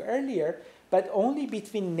showed you earlier, but only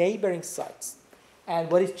between neighboring sites. And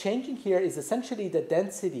what is changing here is essentially the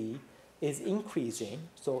density is increasing.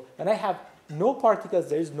 So when I have no particles,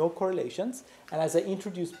 there is no correlations. And as I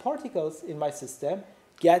introduce particles in my system,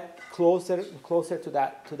 get closer and closer to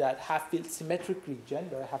that half-field symmetric region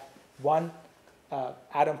where I have one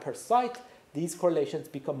atom per site, these correlations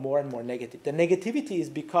become more and more negative. The negativity is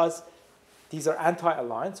because these are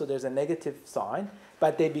anti-aligned, so there's a negative sign,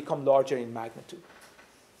 but they become larger in magnitude.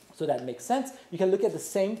 So that makes sense. You can look at the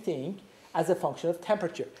same thing as a function of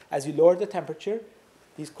temperature. As you lower the temperature,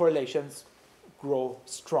 these correlations grow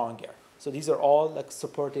stronger. So these are all like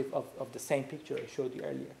supportive of the same picture I showed you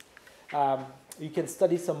earlier. You can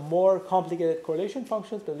study some more complicated correlation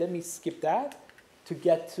functions, but let me skip that to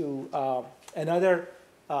get to another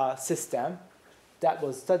system that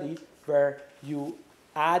was studied where you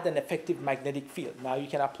add an effective magnetic field. Now you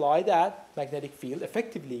can apply that magnetic field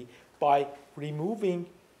effectively by removing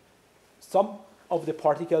some of the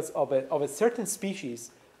particles of a certain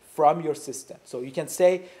species from your system. So you can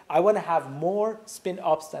say, I want to have more spin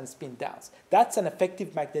ups than spin downs. That's an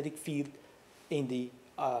effective magnetic field in the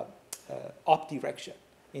up direction,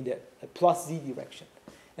 in the plus z direction.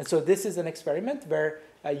 And so this is an experiment where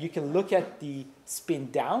you can look at the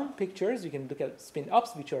spin down pictures, you can look at spin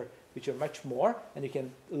ups, which are much more, and you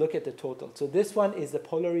can look at the total. So this one is the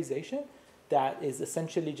polarization. That is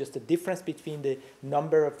essentially just the difference between the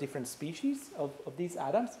number of different species of these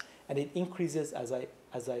atoms, and it increases as I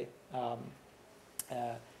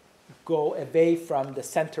go away from the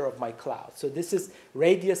center of my cloud. So this is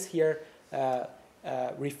radius here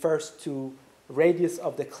refers to radius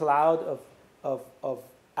of the cloud of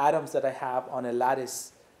atoms that I have on a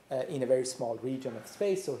lattice in a very small region of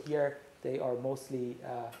space. So here they are mostly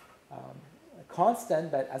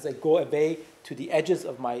constant, but as I go away to the edges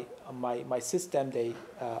of my system,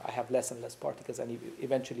 I have less and less particles, and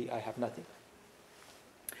eventually I have nothing.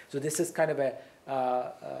 So this is kind of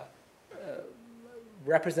a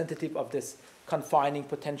representative of this confining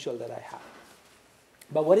potential that I have.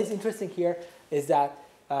 But what is interesting here is that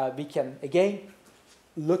we can again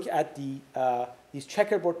look at these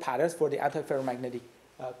checkerboard patterns for the antiferromagnetic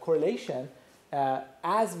correlation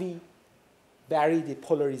as we vary the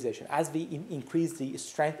polarization, as we increase the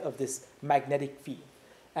strength of this magnetic field.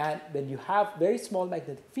 And when you have very small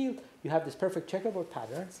magnetic field, you have this perfect checkerboard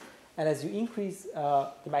patterns. And as you increase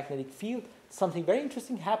the magnetic field, something very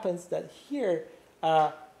interesting happens that here,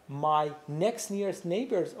 my next nearest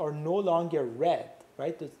neighbors are no longer red,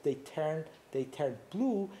 right? They turn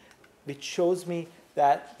blue, which shows me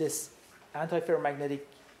that this antiferromagnetic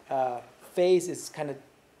phase is kind of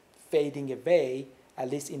fading away, at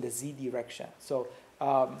least in the z direction. So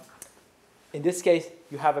in this case,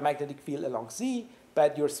 you have a magnetic field along z,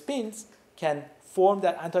 but your spins can form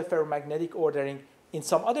that antiferromagnetic ordering in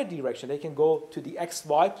some other direction. They can go to the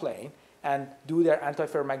xy plane and do their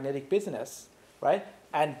antiferromagnetic business, right?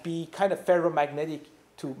 And be kind of ferromagnetic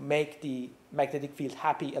to make the magnetic field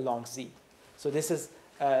happy along z. So this is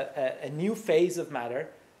a new phase of matter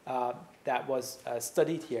that was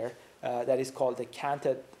studied here that is called the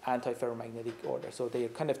canted antiferromagnetic order. So they are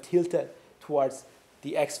kind of tilted towards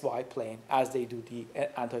the xy plane as they do the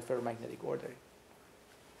antiferromagnetic ordering.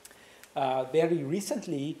 Very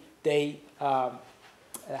recently, they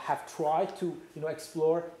have tried to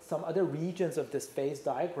explore some other regions of this phase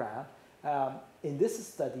diagram. In this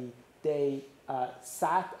study, they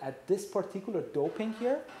sat at this particular doping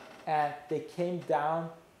here, and they came down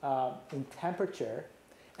in temperature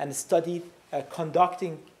and studied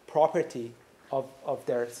conducting property of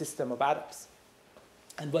their system of atoms.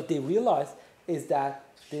 And what they realized is that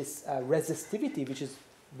this resistivity, which is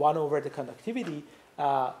 1 over the conductivity,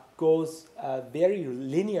 goes very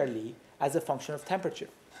linearly as a function of temperature.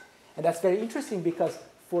 And that's very interesting because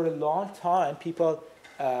for a long time, people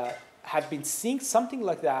have been seeing something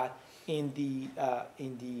like that in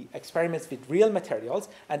the experiments with real materials,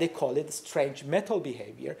 and they call it strange metal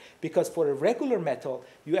behavior, because for a regular metal,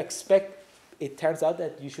 it turns out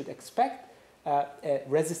that you should expect a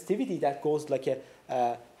resistivity that goes like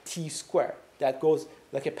a t squared, that goes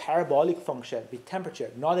like a parabolic function with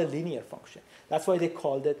temperature, not a linear function. That's why they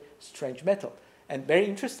called it strange metal. And very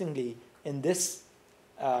interestingly, in this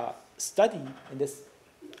study, in this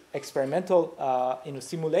experimental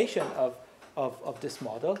simulation of this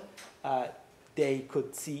model, they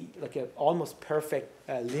could see like an almost perfect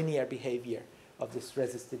linear behavior of this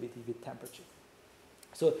resistivity with temperature.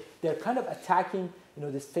 So they're kind of attacking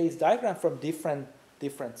this phase diagram from different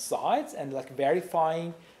sides and like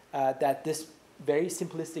verifying that this very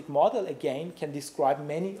simplistic model again can describe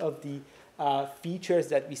many of the features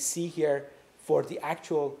that we see here for the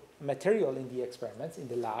actual material in the experiments in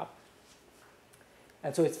the lab.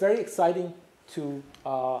 And so it's very exciting to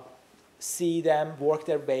see them work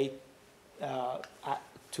their way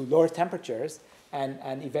to lower temperatures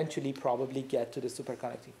and eventually probably get to the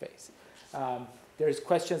superconducting phase. There's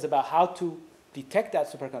questions about how to detect that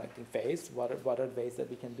superconducting phase, what are the ways that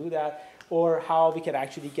we can do that, or how we can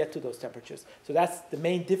actually get to those temperatures. So that's the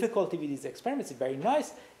main difficulty with these experiments. It's very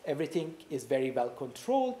nice. Everything is very well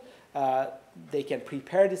controlled. They can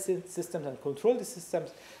prepare the systems and control the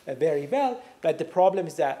systems very well, but the problem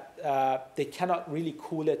is that they cannot really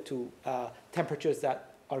cool it to temperatures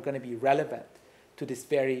that are going to be relevant to this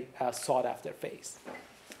very sought-after phase.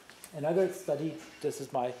 Another study, this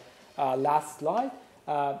is my last slide,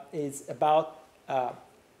 is about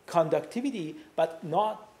conductivity, but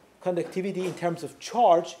not conductivity in terms of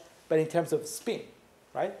charge, but in terms of spin,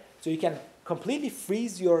 right? So you can completely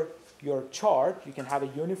freeze your charge. You can have a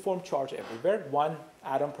uniform charge everywhere, one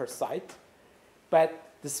atom per site,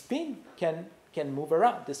 but the spin can move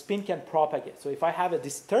around. The spin can propagate. So if I have a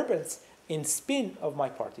disturbance in spin of my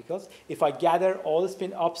particles, if I gather all the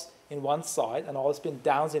spin ups in one side and all the spin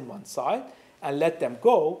downs in one side and let them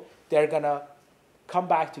go, they're going to come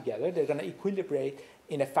back together. They're going to equilibrate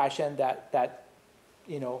in a fashion that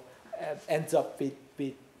ends up with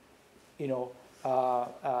these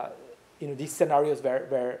scenarios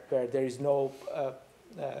where there is no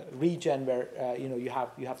region where you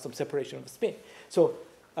have some separation of the spin.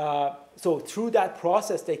 So through that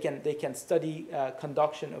process, they can study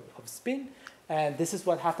conduction of spin, and this is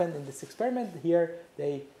what happened in this experiment. Here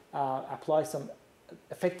they apply some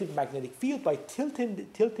effective magnetic field by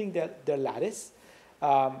tilting their lattice,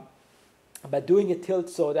 but doing a tilt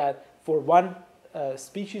so that for one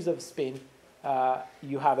species of spin,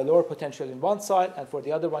 you have a lower potential in one side, and for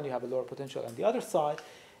the other one, you have a lower potential on the other side,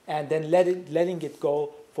 and then letting it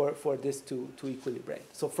go for this to equilibrate.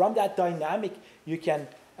 So from that dynamic, you can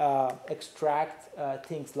extract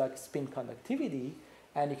things like spin conductivity,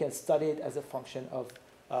 and you can study it as a function of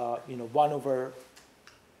 1 over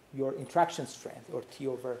your interaction strength, or T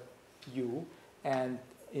over U, and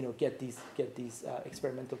get these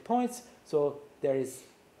experimental points. So there is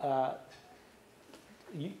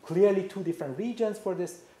clearly two different regions for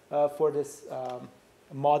this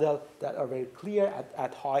model that are very clear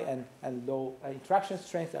at high and low interaction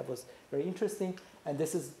strength. That was very interesting. And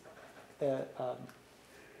this is a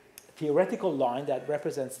theoretical line that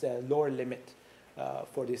represents the lower limit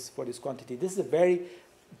for this quantity. This is a very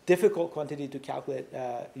difficult quantity to calculate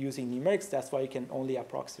using numerics. That's why you can only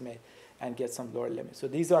approximate and get some lower limit. So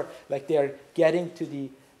these are like they're getting to the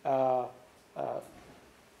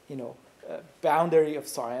boundary of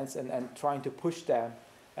science and trying to push them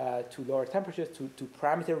to lower temperatures, to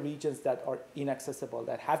parameter regions that are inaccessible,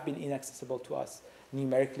 that have been inaccessible to us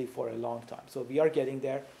numerically for a long time. So we are getting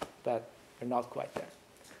there, but we're not quite there.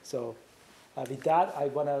 So with that, I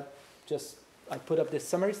want to I put up this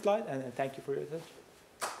summary slide, and thank you for your attention.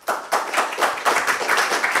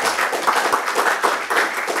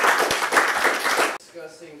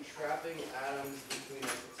 Discussing trapping atoms between a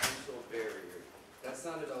potential barrier. That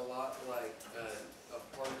sounded a lot like a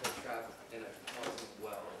particle trap in a quantum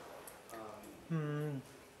well. Could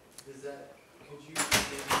you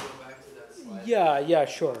maybe go back to that slide? Yeah,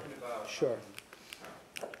 sure. About, sure.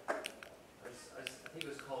 I think it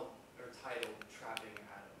was called, or titled, Trapping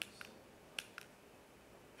Atoms.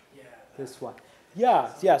 Yeah. This one.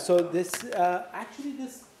 Yeah. So this actually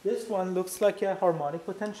this one looks like a harmonic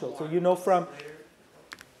potential. So from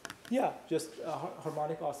just a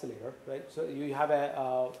harmonic oscillator, right? So you have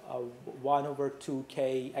a 1 over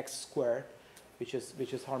 2k x squared, which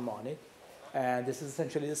is harmonic, and this is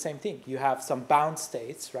essentially the same thing. You have some bound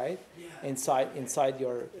states, right? Yeah. Inside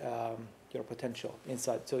your potential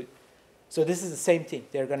inside. So this is the same thing.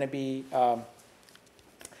 They're going to be.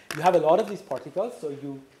 You have a lot of these particles, so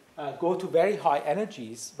you go to very high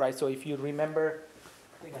energies, right? So if you remember,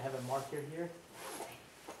 I think I have a marker here.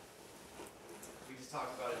 We just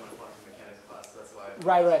talked about it in my quantum mechanics class. That's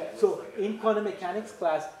why. Right. So in quantum mechanics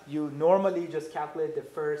class, you normally just calculate the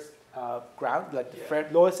first ground, like the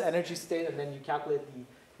lowest energy state, and then you calculate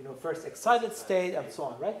the first excited state, and so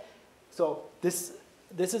on, right? So this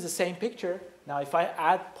is the same picture. Now, if I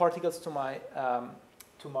add particles to my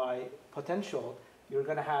potential, you're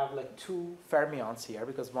going to have like two fermions here,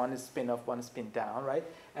 because one is spin up, one is spin down, right?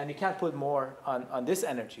 And you can't put more on this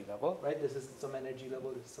energy level, right? This is some energy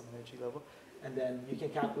level, this is some energy level. And then you can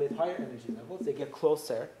calculate higher energy levels. They get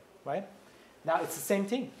closer, right? Now it's the same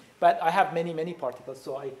thing, but I have many particles,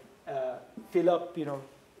 so I fill up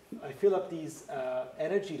these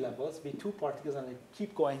energy levels with two particles, and I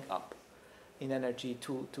keep going up in energy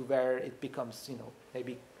to where it becomes,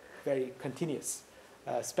 maybe very continuous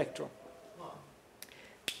spectrum.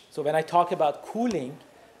 So when I talk about cooling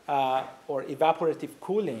or evaporative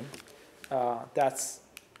cooling, that's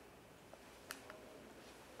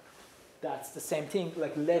that's the same thing,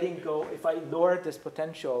 like letting go. If I lower this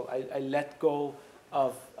potential, I let go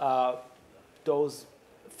of those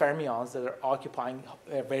fermions that are occupying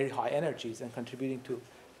very high energies and contributing to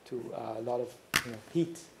a lot of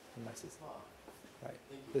heat in my system. Right.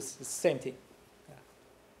 It's the same thing. Yeah.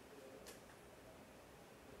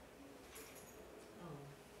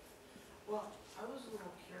 Well, I was a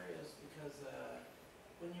little curious because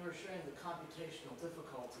when you were sharing the computational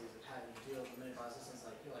difficulties of having to deal with many systems,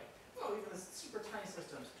 like you're like, oh, even the super tiny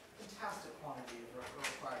systems, fantastic quantity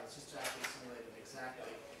required. It's just to actually simulate it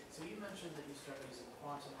exactly. So you mentioned that you started using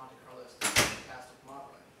quantum Monte Carlo stochastic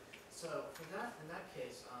modeling. So for that, in that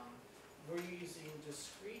case, were you using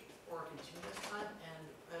discrete or continuous time? And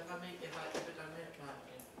if I may not like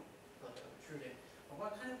intruding,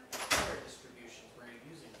 what kind of prior distributions were you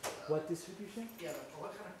using for that? What distribution? Yeah,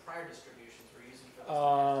 what kind of prior distributions were you using for this?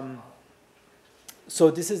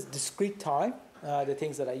 So this is discrete time, the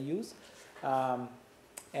things that I use.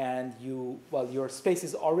 And your space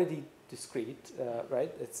is already discrete,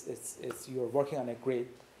 right? It's you're working on a grid,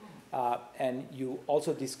 and you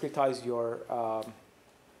also discretize your.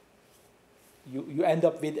 You end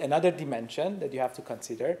up with another dimension that you have to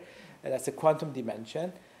consider, and that's a quantum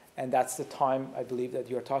dimension, and that's the time I believe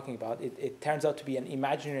that you're talking about. It turns out to be an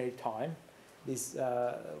imaginary time, these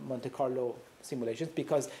Monte Carlo simulations,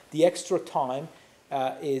 because the extra time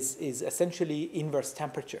is essentially inverse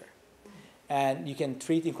temperature. And you can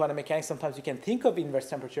treat in quantum mechanics, sometimes you can think of inverse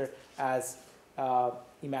temperature as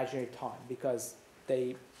imaginary time, because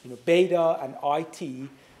they, beta and IT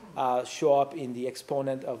show up in the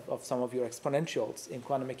exponent of some of your exponentials in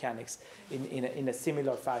quantum mechanics in a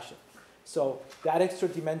similar fashion. So that extra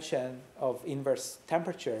dimension of inverse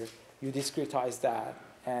temperature, you discretize that,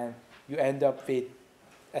 and you end up with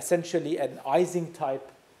essentially an Ising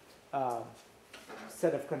type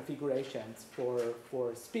set of configurations for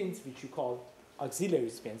spins, which you call auxiliary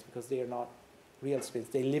spins, because they are not real spins.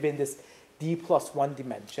 They live in this d+1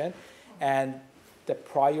 dimension, and the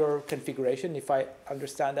prior configuration, if I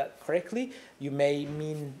understand that correctly, you may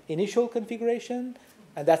mean initial configuration,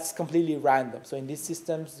 and that's completely random. So in these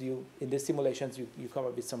systems, in these simulations, you come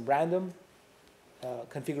up with some random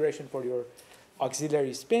configuration for your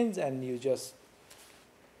auxiliary spins, and you just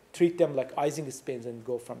treat them like Ising spins and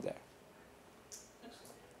go from there.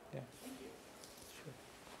 Yeah. Thank you. Sure.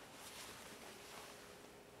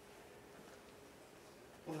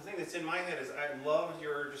 Well, the thing that's in my head is I love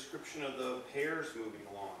your description of the pairs moving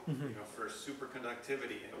along. Mm-hmm. For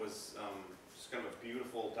superconductivity, it was just kind of a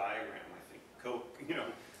beautiful diagram. I think,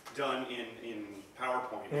 done in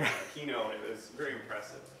PowerPoint, Yeah. Keynote. It was very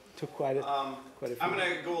impressive. Took quite a few. I'm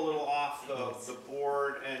going to go a little off the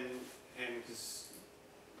board, and because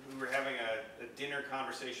we were having a dinner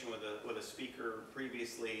conversation with a speaker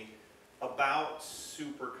previously about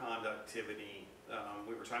superconductivity.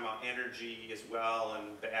 We were talking about energy as well,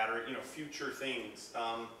 and battery, future things.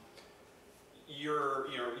 You're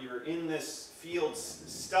in this field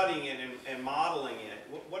studying it and modeling it.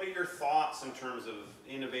 What are your thoughts in terms of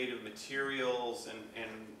innovative materials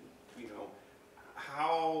and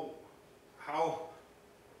how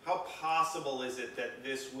possible is it that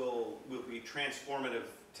this will be transformative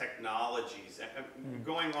technologies?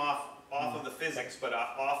 Going off of the physics, but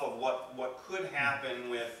off of what could happen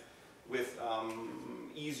with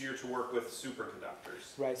easier to work with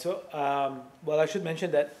superconductors. Right. So, I should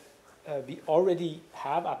mention that we already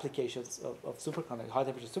have applications of superconductors, high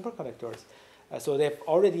temperature superconductors. So they've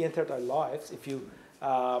already entered our lives. If you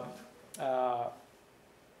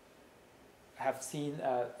have seen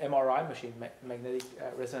MRI machine, magnetic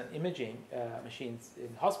resonant imaging machines in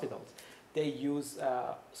hospitals, they use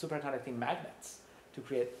superconducting magnets to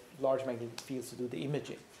create large magnetic fields to do the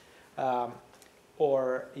imaging.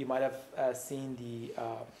 Or you might have seen the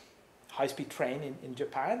high-speed train in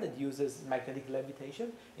Japan that uses magnetic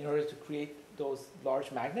levitation. In order to create those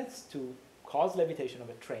large magnets to cause levitation of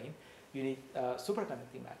a train, you need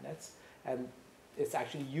superconducting magnets, and it's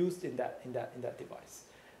actually used in that device.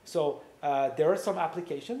 So there are some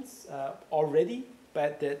applications already,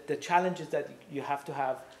 but the challenge is that you have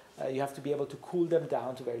to be able to cool them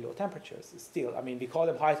down to very low temperatures. Still, I mean, we call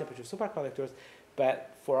them high temperature superconductors,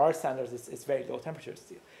 but for our standards, it's very low temperature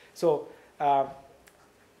still. So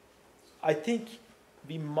I think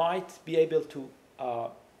we might be able to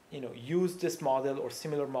use this model or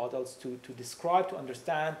similar models to describe, to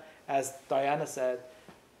understand, as Diana said,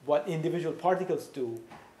 what individual particles do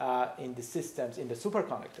in the systems in the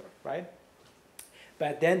superconductor, right?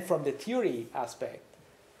 But then from the theory aspect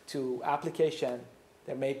to application,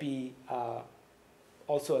 there may be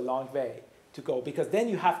also a long way to go, because then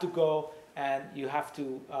you have to go and you have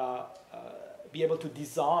to be able to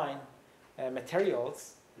design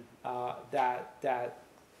materials that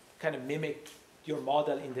kind of mimic your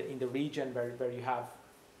model in the region where you have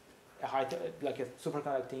like a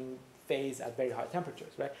superconducting phase at very high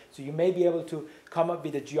temperatures, right? So you may be able to come up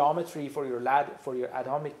with a geometry for your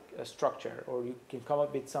atomic structure, or you can come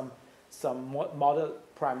up with some model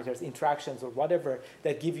parameters, interactions or whatever,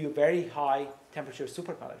 that give you very high temperature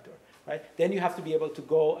superconductor, right? Then you have to be able to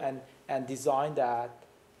go and design that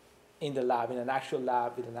in the lab, in an actual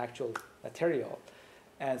lab with an actual material.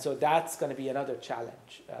 And so that's going to be another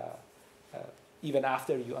challenge, even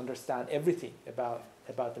after you understand everything about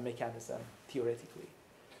the mechanism theoretically.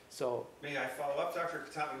 So may I follow up, Dr.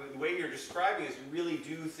 Khatami? The way you're describing is you really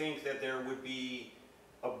do think that there would be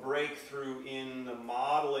a breakthrough in the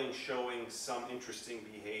modeling showing some interesting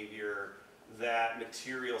behavior that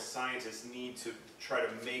material scientists need to try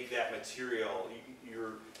to make that material.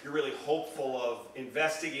 You're really hopeful of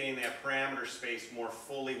investigating that parameter space more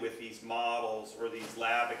fully with these models or these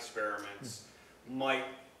lab experiments might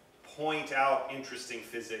point out interesting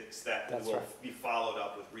physics that will be followed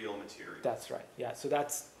up with real material. That's right. Yeah. So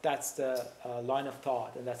that's the line of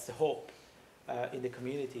thought, and that's the hope in the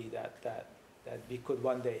community that we could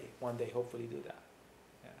one day hopefully do that.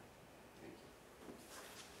 Yeah. Thank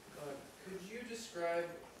you. Could you describe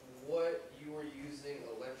what you were using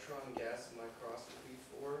electron gas microscopy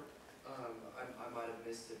for? I might have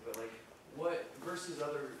missed it, but like what versus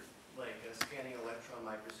other like a scanning electron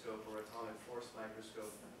microscope or atomic force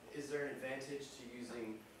microscope? Is there an advantage to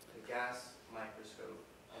using a gas microscope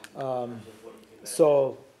in terms of what you can measure?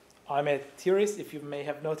 So I'm a theorist, if you may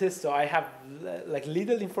have noticed, so I have like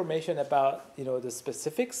little information about the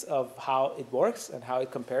specifics of how it works and how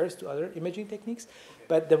it compares to other imaging techniques. Okay.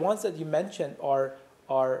 But the ones that you mentioned are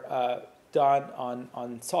done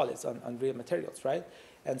on solids, on real materials, right?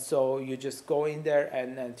 And so you just go in there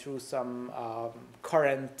and through some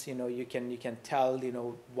current, you can tell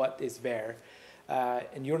what is there.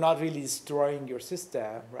 And you're not really destroying your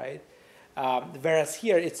system, right? Whereas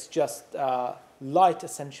here it's just light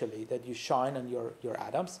essentially that you shine on your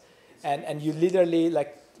atoms, and you literally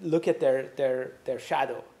like look at their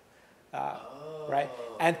shadow, right?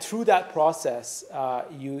 And through that process,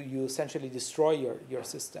 you essentially destroy your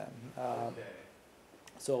system. Okay.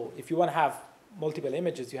 So if you want to have multiple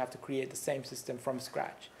images, you have to create the same system from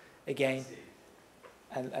scratch again,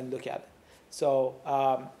 and look at it. So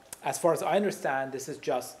as far as I understand, this is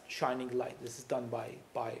just shining light. This is done by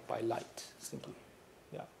light, simply.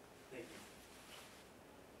 Yeah. Thank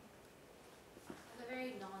you. A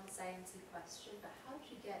very non-sciencey question, but how did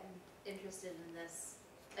you get interested in this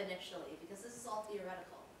initially? Because this is all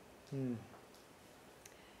theoretical.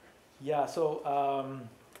 Yeah. So.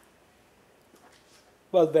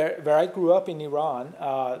 Well, where I grew up in Iran,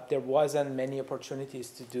 there wasn't many opportunities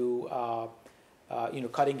to do,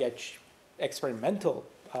 cutting-edge experimental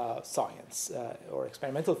science or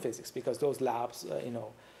experimental physics, because those labs,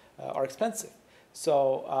 are expensive.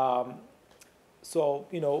 So,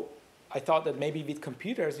 I thought that maybe with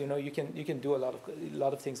computers, you can do a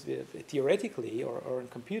lot of things theoretically or in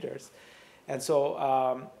computers, and so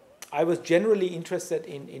I was generally interested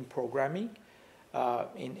in programming.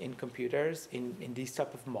 In computers, in these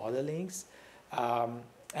type of modelings,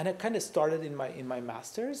 and it kind of started in my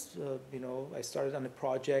master's. I started on a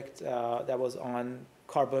project that was on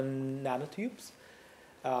carbon nanotubes,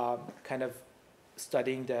 kind of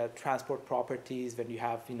studying the transport properties when you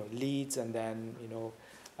have leads, and then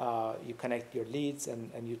you connect your leads,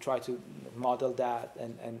 and you try to model that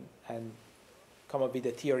and come up with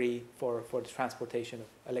a theory for the transportation of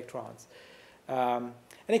electrons, and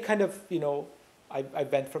it kind of I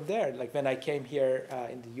went from there. Like when I came here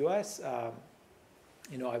in the U.S.,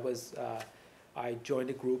 I joined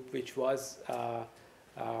a group which was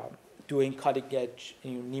doing cutting-edge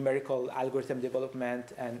numerical algorithm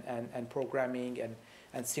development and programming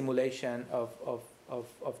and simulation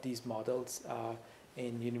of these models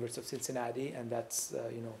in University of Cincinnati, and that's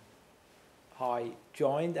how I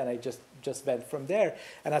joined, and I just went from there.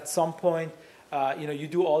 And at some point, you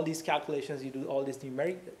do all these calculations, you do all these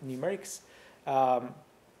numerics.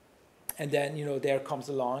 And then there comes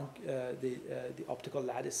along the optical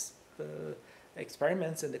lattice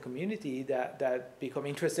experiments in the community that become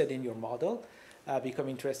interested in your model, become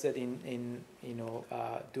interested in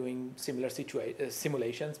doing similar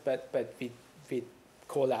simulations, but with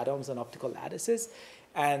cold atoms and optical lattices,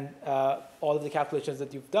 and all of the calculations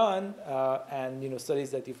that you've done and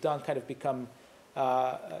studies that you've done kind of become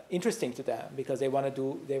interesting to them, because they want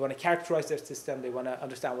to characterize their system. They want to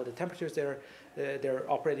understand what the temperatures they're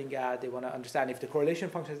operating at. They want to understand if the correlation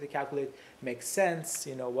functions they calculate make sense.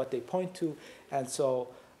 What they point to, and so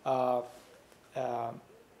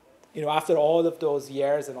you know, after all of those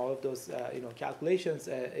years and all of those you know, calculations,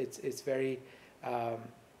 it's very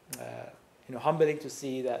you know, humbling to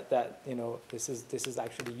see that you know, this is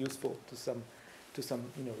actually useful to some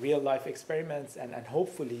you know, real life experiments, and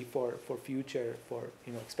hopefully for future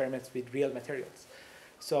you know, experiments with real materials.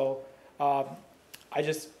 So I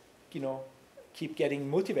just, you know, keep getting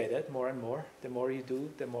motivated more and more. The more you do,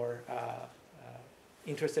 the more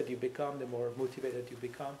interested you become, the more motivated you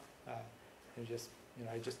become, and just, you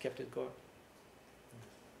know, I just kept it going.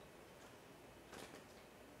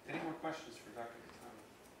 Any more questions for Dr. Khatami?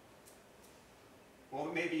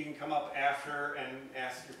 Well, maybe you can come up after and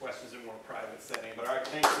ask your questions in a more private setting. But all right,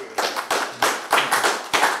 thank you.